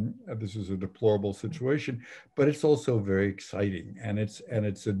 This is a deplorable situation, but it's also very exciting, and it's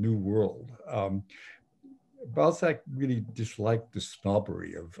a new world. Balzac really disliked the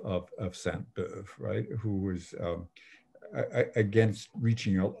snobbery of Sainte-Beuve, right? Who was against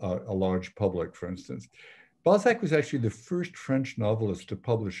reaching a large public, for instance. Balzac was actually the first French novelist to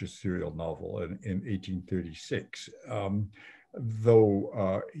publish a serial novel in 1836.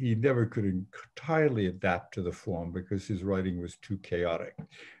 Though he never could entirely adapt to the form because his writing was too chaotic.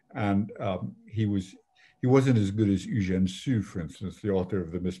 And he wasn't as good as Eugène Sue, for instance, the author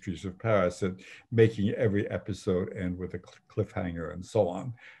of The Mysteries of Paris, at making every episode end with a cliffhanger and so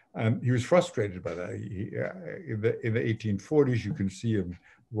on. And he was frustrated by that. In the 1840s, you can see him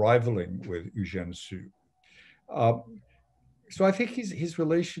rivaling with Eugène Sue. So I think his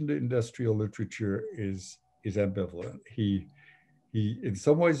relation to industrial literature is ambivalent. He in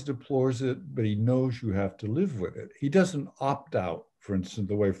some ways deplores it, but he knows you have to live with it. He doesn't opt out, for instance,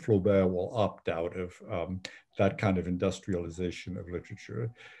 the way Flaubert will opt out of that kind of industrialization of literature.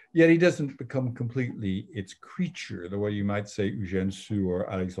 Yet he doesn't become completely its creature, the way you might say Eugène Sue or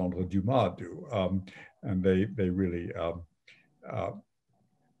Alexandre Dumas do. And they really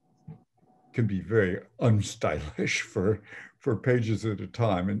can be very unstylish for pages at a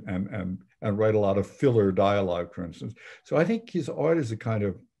time and write a lot of filler dialogue, for instance. So I think his art is a kind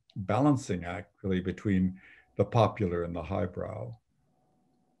of balancing act, really, between the popular and the highbrow.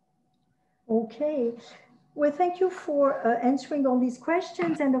 Okay. Well, thank you for answering all these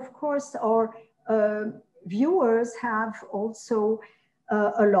questions. And of course, our viewers have also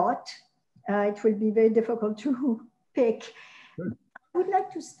a lot. It will be very difficult to pick. would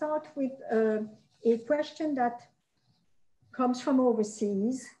like to start with a question that comes from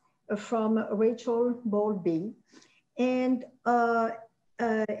overseas, from Rachel Bowlby, and I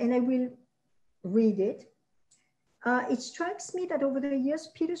will read it. It strikes me that over the years,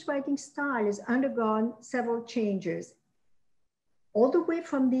 Peter's writing style has undergone several changes, all the way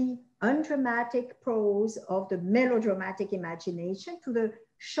from the undramatic prose of the melodramatic imagination to the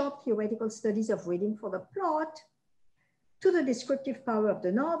sharp theoretical studies of reading for the plot, to the descriptive power of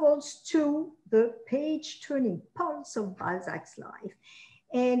the novels, to the page-turning pulse of Balzac's life.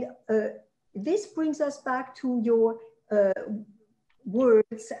 And this brings us back to your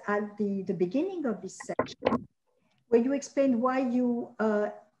words at the beginning of this section, where you explained why you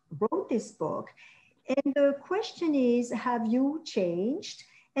wrote this book. And the question is, have you changed?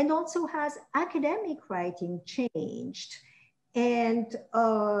 And also, has academic writing changed? And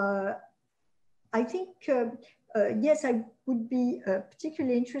I think, yes, I would be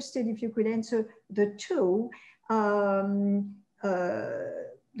particularly interested if you could answer the two,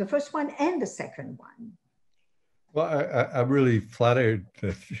 the first one and the second one. Well, I'm really flattered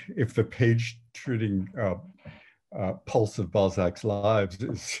that if the page-turning pulse of Balzac's lives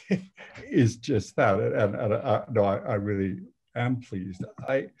is just that, and no, I really am pleased.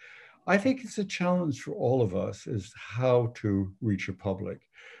 I think it's a challenge for all of us is how to reach a public.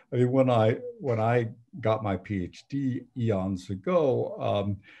 I mean, when I got my PhD eons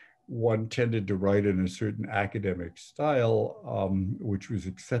ago, one tended to write in a certain academic style, which was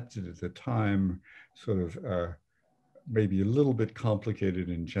accepted at the time, sort of maybe a little bit complicated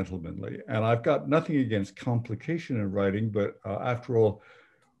and gentlemanly. And I've got nothing against complication in writing, but after all,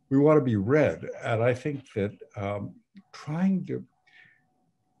 we want to be read. And I think that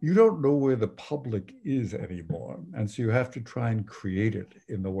you don't know where the public is anymore. And so you have to try and create it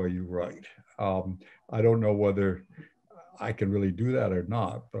in the way you write. I don't know whether I can really do that or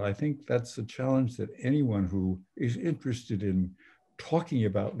not, but I think that's a challenge that anyone who is interested in talking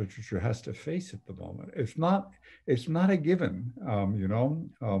about literature has to face at the moment. It's not a given, you know.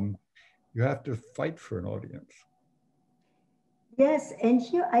 You have to fight for an audience. Yes, and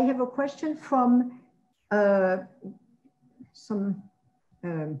here I have a question from some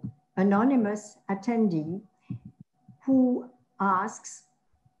anonymous attendee who asks,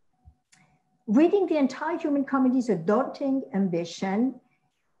 reading the entire human comedy is a daunting ambition.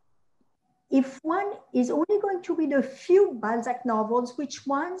 If one is only going to read a few Balzac novels, which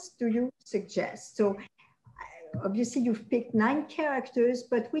ones do you suggest? So obviously you've picked 9 characters,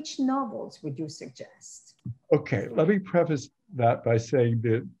 but which novels would you suggest? Okay, let me preface that by saying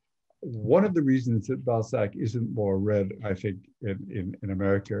that one of the reasons that Balzac isn't more read, I think, in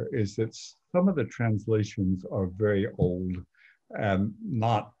America is that some of the translations are very old and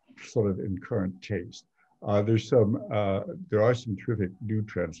not sort of in current taste. There are some terrific new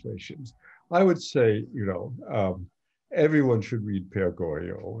translations. I would say, you know, everyone should read Père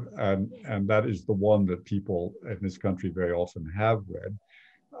Goriot, and that is the one that people in this country very often have read.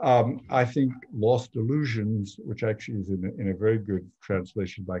 I think Lost Illusions, which actually is in a very good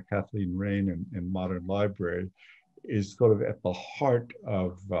translation by Kathleen Rain in Modern Library, is sort of at the heart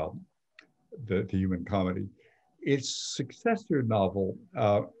of the human comedy. Its successor novel,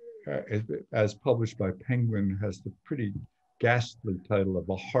 as published by Penguin, has the pretty ghastly title of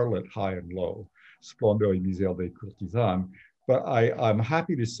A Harlot High and Low, Splendeur et Misère des Courtisanes. But I'm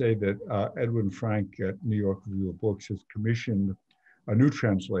happy to say that Edwin Frank at New York Review of Books has commissioned a new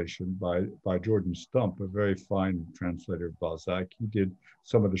translation by Jordan Stump, a very fine translator of Balzac. He did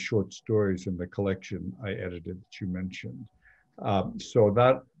some of the short stories in the collection I edited that you mentioned. So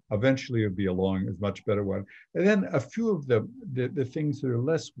that eventually will be a much better one. And then a few of the things that are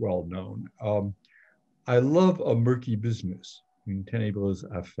less well known. I love A Murky Business, Une Ténébreuse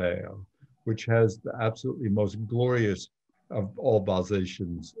Affaire, which has the absolutely most glorious of all Balzac's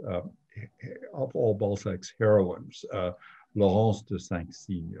heroines, Laurence de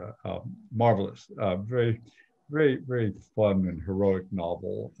Cinq-Signes, marvelous, very, very, very fun and heroic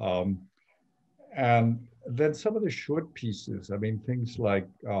novel. And then some of the short pieces, I mean, things like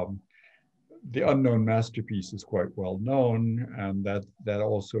The Unknown Masterpiece is quite well known, and that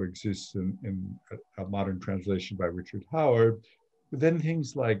also exists in a modern translation by Richard Howard. But then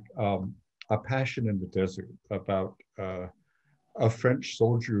things like A Passion in the Desert, about a French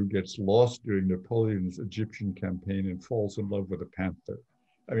soldier who gets lost during Napoleon's Egyptian campaign and falls in love with a panther.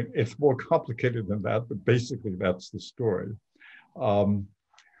 I mean, it's more complicated than that, but basically that's the story.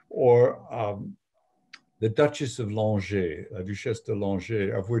 The Duchess of Langeais, La Duchesse de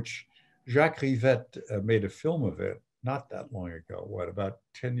Langeais, of which Jacques Rivette made a film of it not that long ago, about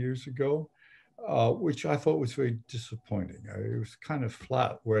 10 years ago? which I thought was very disappointing. It was kind of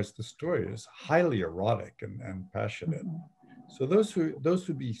flat, whereas the story is highly erotic and passionate. So those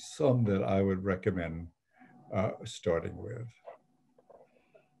would be some that I would recommend starting with.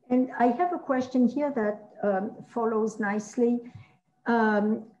 And I have a question here that follows nicely.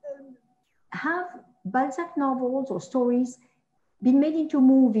 Have Balzac novels or stories been made into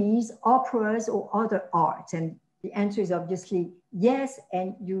movies, operas, or other arts? And the answer is obviously yes.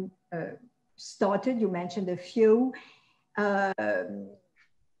 And you you mentioned a few. Yeah,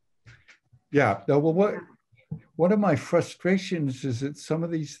 no, well, one of my frustrations is that some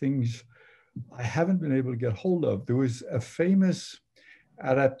of these things I haven't been able to get hold of. There was a famous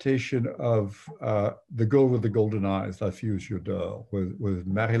adaptation of The Girl with the Golden Eyes, La Fille aux Yeux d'Or, with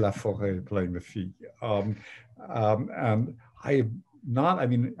Marie Laforêt playing the fille. And I have not, I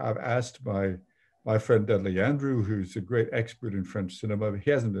mean, I've asked my friend Dudley Andrew, who's a great expert in French cinema, but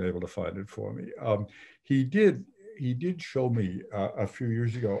he hasn't been able to find it for me. He did show me a few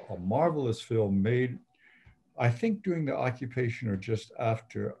years ago a marvelous film made, I think during the occupation or just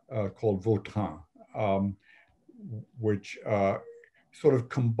after, called Vautrin, which sort of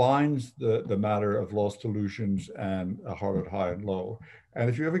combines the matter of Lost Illusions and A Heart at High and Low. And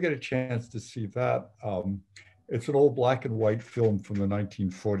if you ever get a chance to see that, it's an old black and white film from the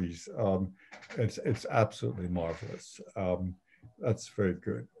 1940s. It's absolutely marvelous. That's very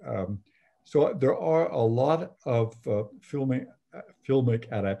good. So there are a lot of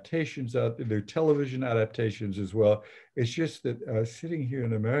filmic adaptations out there. There are television adaptations as well. It's just that sitting here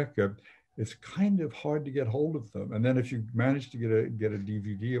in America, it's kind of hard to get hold of them. And then if you manage to get a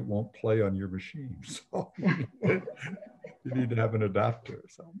DVD, it won't play on your machine. So you need to have an adapter.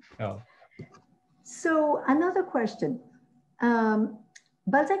 So, yeah. So another question.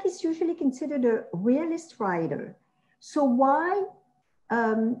 Balzac is usually considered a realist writer. So why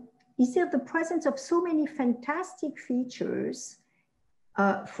is there the presence of so many fantastic features?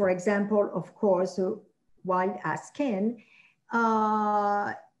 For example, of course, Wilde as Ken.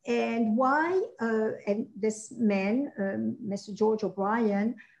 And why, and this man, Mr. George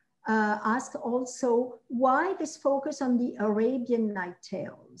O'Brien, asked also why this focus on the Arabian Night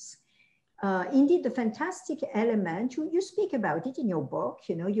Tales. Indeed, the fantastic element, you speak about it in your book,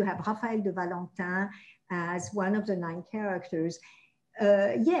 you have Raphaël de Valentin as one of the 9 characters.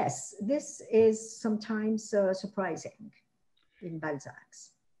 Yes, this is sometimes surprising in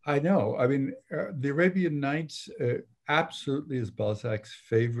Balzac's. I know. I mean, the Arabian Nights absolutely is Balzac's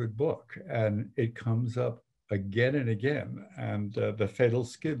favorite book, and it comes up again and again. And The Fatal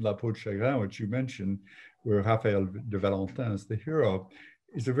Skin, La Peau de Chagrin, which you mentioned, where Raphaël de Valentin is the hero,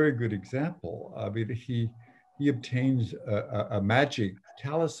 is a very good example. I mean, he obtains a magic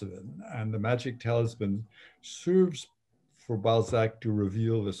talisman, and the magic talisman serves for Balzac to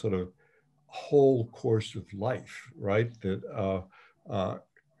reveal the sort of whole course of life, right? That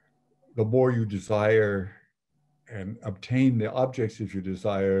the more you desire and obtain the objects of your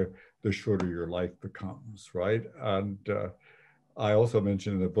desire, the shorter your life becomes, right? And I also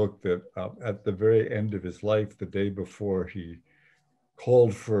mentioned in the book that at the very end of his life, the day before he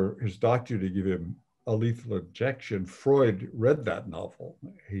called for his doctor to give him a lethal injection, Freud read that novel.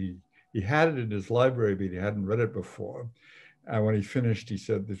 He had it in his library, but he hadn't read it before. And when he finished, he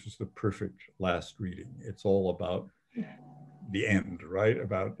said, this was the perfect last reading. It's all about the end, right?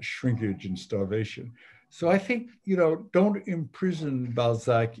 About shrinkage and starvation. So I think, don't imprison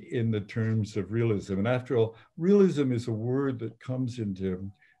Balzac in the terms of realism. And after all, realism is a word that comes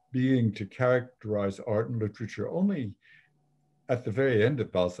into being to characterize art and literature only at the very end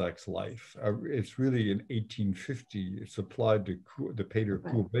of Balzac's life. It's really in 1850, it's applied to the painter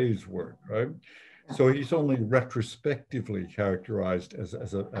Courbet's work, right? So he's only retrospectively characterized as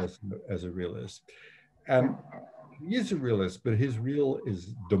a realist. And he is a realist, but his real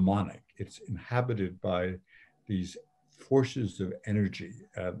is demonic. It's inhabited by these forces of energy,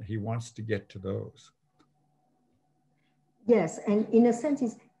 and he wants to get to those. Yes, and in a sense,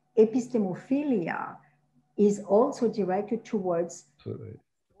 his epistemophilia is also directed towards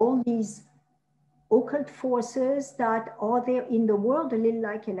all these occult forces that are there in the world, a little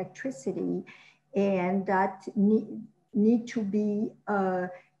like electricity, and that need to be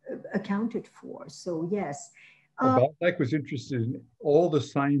accounted for. So yes. Balzac was interested in all the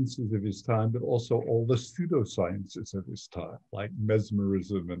sciences of his time, but also all the pseudosciences of his time, like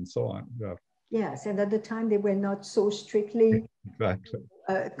mesmerism and so on. Yeah. Yes, and at the time they were not so strictly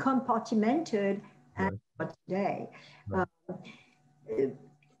compartmented as today. Right.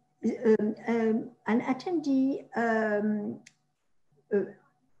 An attendee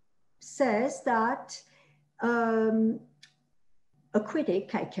says that a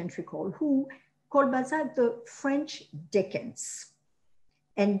critic, I can't recall who, called Balzac the French Dickens,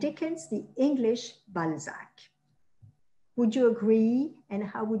 and Dickens the English Balzac. Would you agree, and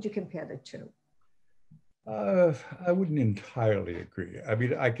how would you compare the two? I wouldn't entirely agree. I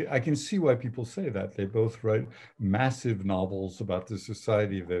mean, I can see why people say that. They both write massive novels about the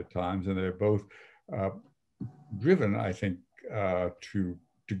society of their times, and they're both driven, I think, to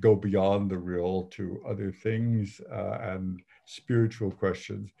go beyond the real to other things and spiritual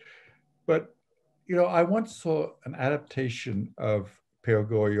questions. But, you know, I once saw an adaptation of Père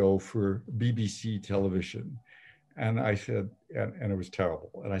Goriot for BBC television. And I said, and it was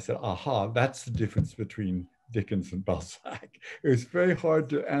terrible. And I said, aha, that's the difference between Dickens and Balzac. It was very hard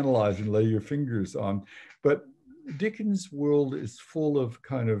to analyze and lay your fingers on. But Dickens' world is full of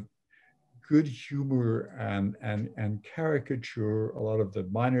kind of good humor and caricature. A lot of the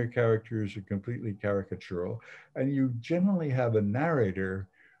minor characters are completely caricatural. And you generally have a narrator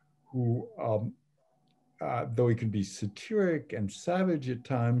who, though he can be satiric and savage at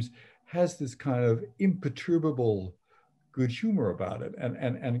times, has this kind of imperturbable good humor about it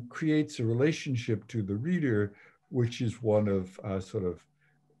and creates a relationship to the reader, which is one of sort of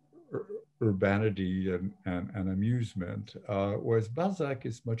urbanity and amusement, whereas Balzac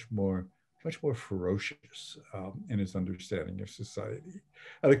is much more ferocious in his understanding of society.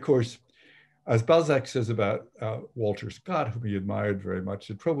 And of course, as Balzac says about Walter Scott, whom he admired very much,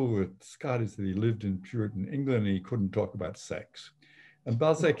 the trouble with Scott is that he lived in Puritan England and he couldn't talk about sex. And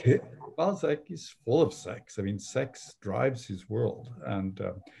Balzac is full of sex. I mean, sex drives his world, and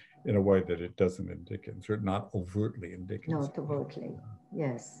in a way that it doesn't in Dickens, or not overtly in Dickens. Not overtly,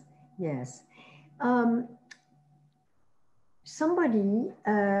 yes, yes. Somebody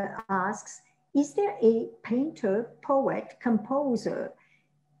asks, is there a painter, poet, composer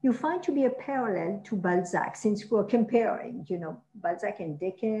you find to be a parallel to Balzac, since we're comparing, you know, Balzac and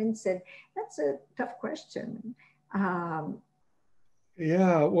Dickens, and that's a tough question.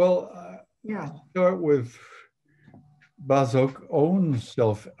 Yeah, well, I'll start with Balzac's own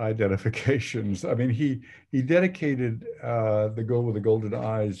self-identifications. I mean, he dedicated The Girl with the Golden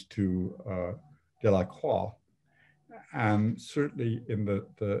Eyes to Delacroix, and certainly in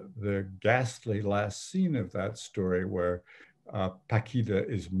the ghastly last scene of that story, where Paquita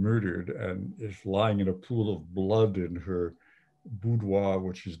is murdered and is lying in a pool of blood in her boudoir,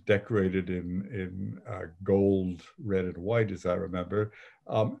 which is decorated in gold, red, and white, as I remember.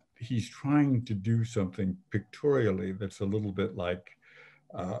 He's trying to do something pictorially that's a little bit like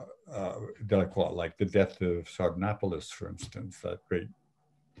Delacroix, like the death of Sardanapalus, for instance, that great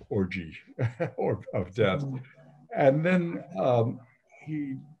orgy of death. And then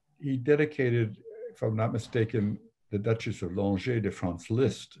he dedicated, if I'm not mistaken, the Duchess of Langeais to Franz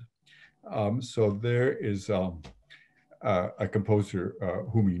Liszt. So there is a composer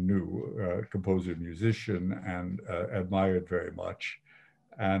whom he knew, composer, musician, and admired very much,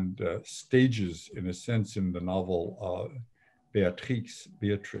 and stages, in a sense, in the novel Beatrice.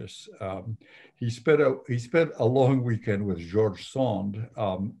 He spent a long weekend with George Sand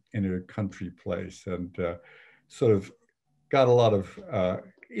in a country place, and sort of got a lot of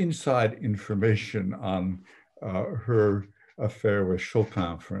inside information on her affair with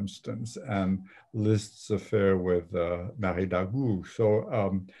Chopin, for instance, and Liszt's affair with Marie Dagout.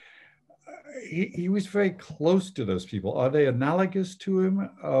 So he was very close to those people. Are they analogous to him?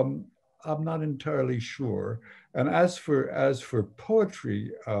 I'm not entirely sure. And as for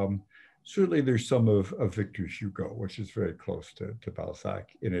poetry, certainly there's some of Victor Hugo, which is very close to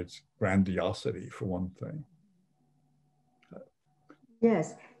Balzac in its grandiosity, for one thing.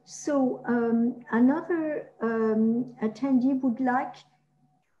 Yes. So another attendee would like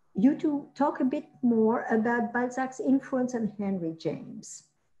you to talk a bit more about Balzac's influence on Henry James,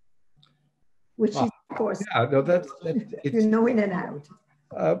 which is, of course, yeah, no, you know, in and out.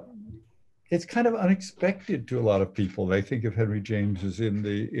 It's kind of unexpected to a lot of people. They think of Henry James as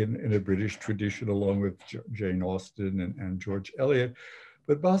in a British tradition, along with Jane Austen and George Eliot.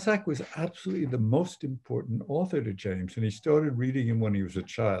 But Balzac was absolutely the most important author to James, and he started reading him when he was a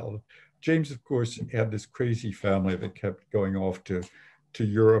child. James, of course, had this crazy family that kept going off to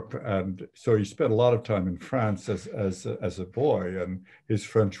Europe, and so he spent a lot of time in France as a boy, and his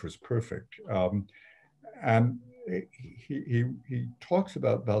French was perfect. And he talks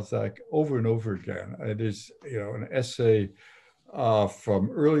about Balzac over and over again. It is, you know, an essay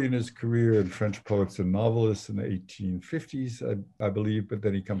from early in his career in French poets and novelists in the 1850s, I believe, but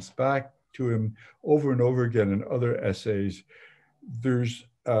then he comes back to him over and over again in other essays. There's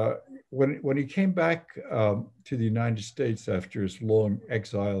when he came back to the United States after his long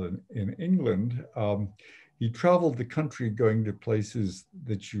exile in England, he traveled the country going to places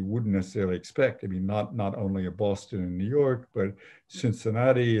that you wouldn't necessarily expect. I mean, not only in Boston and New York, but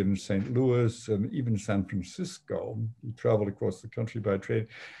Cincinnati and St. Louis and even San Francisco. He traveled across the country by train.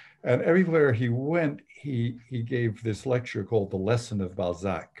 And everywhere he went, he gave this lecture called The Lesson of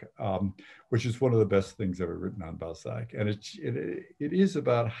Balzac, which is one of the best things ever written on Balzac. And it is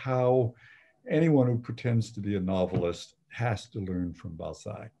about how anyone who pretends to be a novelist has to learn from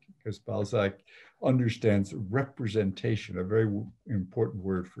Balzac, because Balzac understands representation, a very important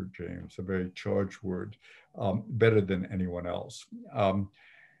word for James, a very charged word, better than anyone else.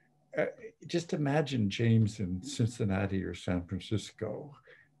 Just imagine James in Cincinnati or San Francisco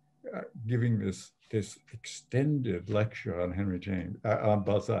giving this extended lecture on Henry James, on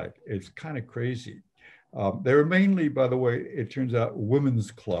Balzac. It's kind of crazy. There were mainly, by the way, it turns out,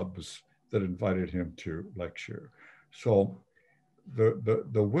 women's clubs that invited him to lecture. So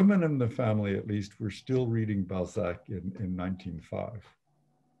the women in the family, at least, were still reading Balzac in 1905.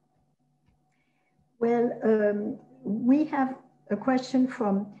 Well, we have a question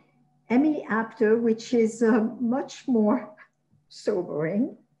from Emily Apter, which is much more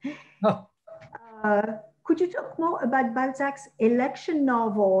sobering. Oh. Could you talk more about Balzac's election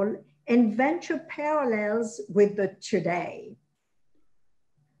novel and venture parallels with the today?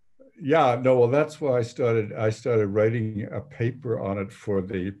 Yeah, no, well, that's why I started writing a paper on it for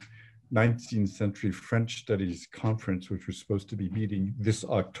the 19th century French Studies Conference, which was supposed to be meeting this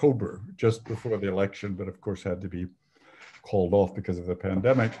October, just before the election, but of course had to be called off because of the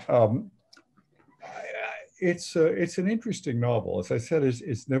pandemic. It's an interesting novel. As I said,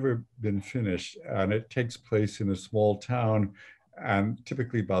 it's never been finished, and it takes place in a small town. And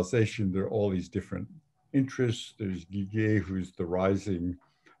typically Balzacian, there are all these different interests. There's Guiguet, who's the rising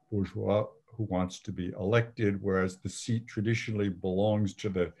bourgeois who wants to be elected, whereas the seat traditionally belongs to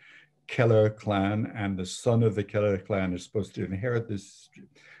the Keller clan, and the son of the Keller clan is supposed to inherit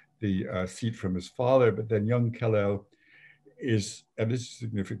the seat from his father. But then young Keller is, and this is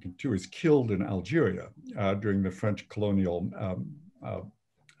significant too, is killed in Algeria during the French colonial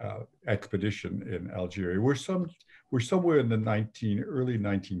expedition in Algeria. We're somewhere in the early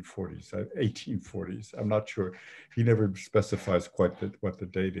 1940s, 1840s. I'm not sure. He never specifies quite what the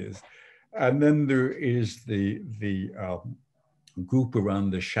date is. And then there is the group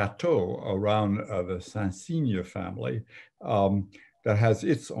around the chateau, around the Saint-Cygne family, that has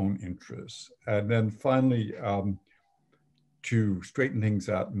its own interests. And then finally, to straighten things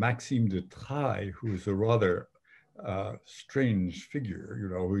out, Maxime de Trailles, who is a rather strange figure, you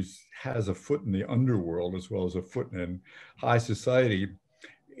know, who has a foot in the underworld as well as a foot in high society,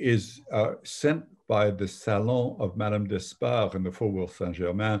 is sent by the Salon of Madame d'Espard in the Faubourg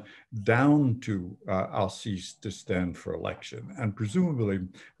Saint-Germain down to Alsace to stand for election. And presumably,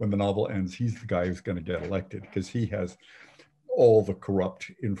 when the novel ends, he's the guy who's going to get elected because he has all the corrupt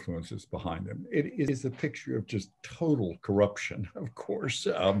influences behind him. It is a picture of just total corruption, of course,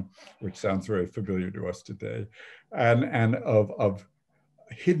 which sounds very familiar to us today, and of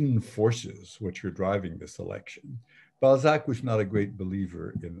hidden forces which are driving this election. Balzac was not a great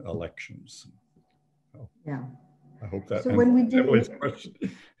believer in elections. So yeah. I hope that so when we question.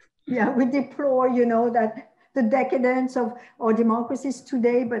 Yeah, we deplore, you know, that the decadence of our democracies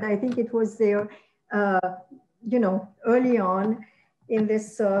today, but I think it was there you know, early on in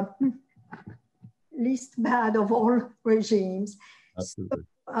this least bad of all regimes. Absolutely.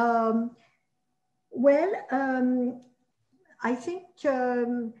 So, I think,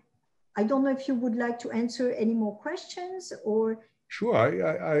 I don't know if you would like to answer any more questions or. Sure,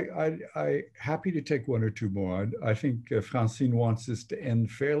 I happy to take one or two more. I think Francine wants this to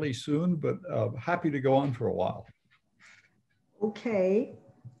end fairly soon, but happy to go on for a while. Okay.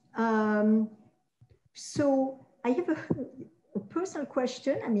 So I have a personal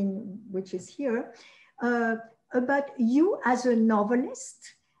question, I mean, which is here, about you as a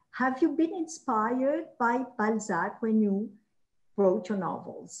novelist. Have you been inspired by Balzac when you wrote your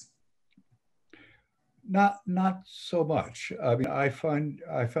novels? Not so much. I mean, I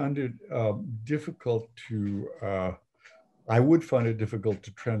found it difficult to. I would find it difficult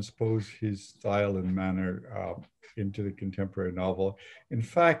to transpose his style and manner into the contemporary novel. In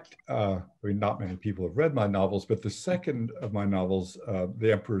fact, I mean, not many people have read my novels, but the second of my novels,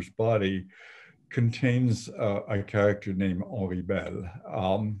 The Emperor's Body, contains a character named Henri Belle,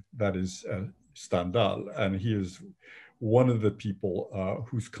 that is Stendhal, and he is one of the people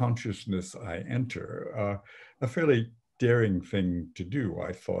whose consciousness I enter. A fairly daring thing to do,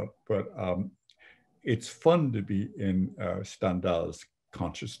 I thought, but it's fun to be in Stendhal's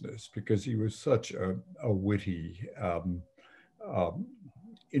consciousness because he was such a witty,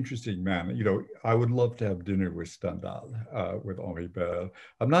 interesting man. You know, I would love to have dinner with Stendhal, with Henri Bell.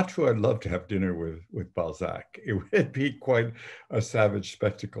 I'm not sure I'd love to have dinner with Balzac. It would be quite a savage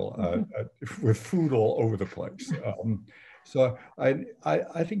spectacle, with food all over the place. So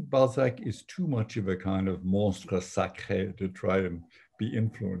I think Balzac is too much of a kind of monstre sacré to try and be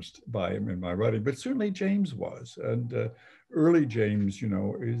influenced by him in my writing, but certainly James was. And early James, you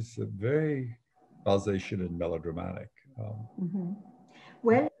know, is very Balzacian and melodramatic.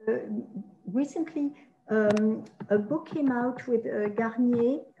 Well, recently a book came out with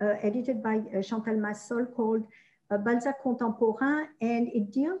Garnier, edited by Chantal Massol, called Balzac Contemporain, and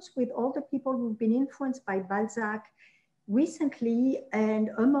it deals with all the people who've been influenced by Balzac recently, and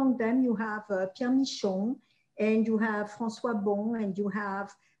among them you have Pierre Michon, and you have François Bon, and you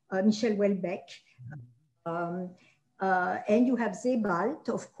have Michel Houellebecq, and you have Sebald,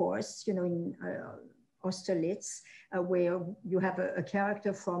 of course, you know, in Austerlitz, where you have a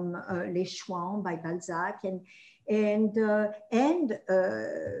character from Les Chouans by Balzac, and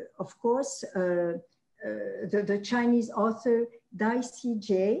of course the Chinese author Dai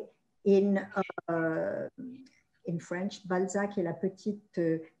Sijie in French, Balzac et la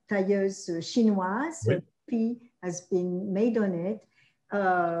petite tailleuse chinoise. Oui. A movie has been made on it.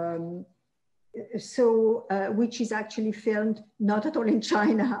 Which is actually filmed not at all in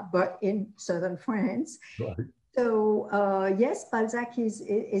China, but in southern France. Right. So yes, Balzac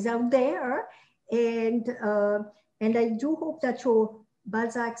is out there, and I do hope that your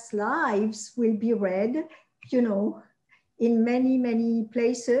Balzac's lives will be read, you know, in many, many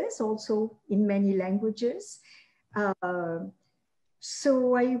places, also in many languages.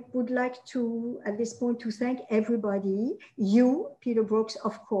 So I would like to, at this point, to thank everybody, you, Peter Brooks,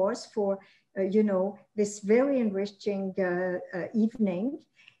 of course, for you know, this very enriching evening,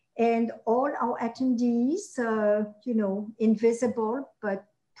 and all our attendees, you know, invisible but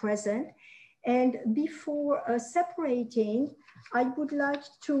present. And before separating, I would like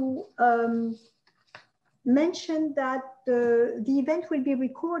to mention that the event will be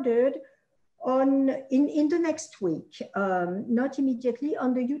recorded in the next week, not immediately,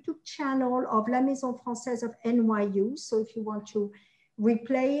 on the YouTube channel of La Maison Française of NYU. So if you want to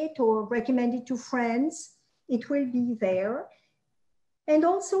replay it or recommend it to friends, it will be there. And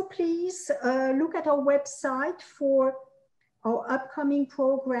also please look at our website for our upcoming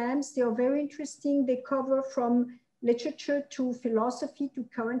programs. They are very interesting. They cover from literature to philosophy to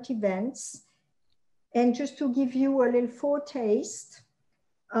current events. And just to give you a little foretaste,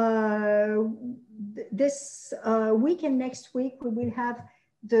 this week and next week, we will have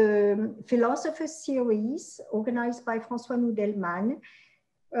the Philosopher Series organized by François Noudelman,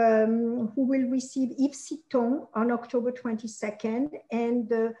 who will receive Yves Citon on October 22nd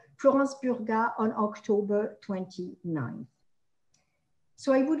and Florence Burga on October 29th.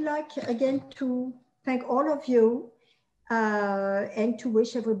 So I would like again to thank all of you and to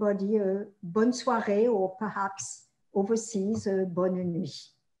wish everybody a bonne soirée, or perhaps overseas, a bonne nuit.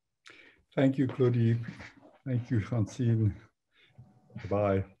 Thank you, Claudie. Thank you, Francine.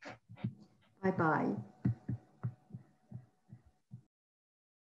 Bye. Bye-bye.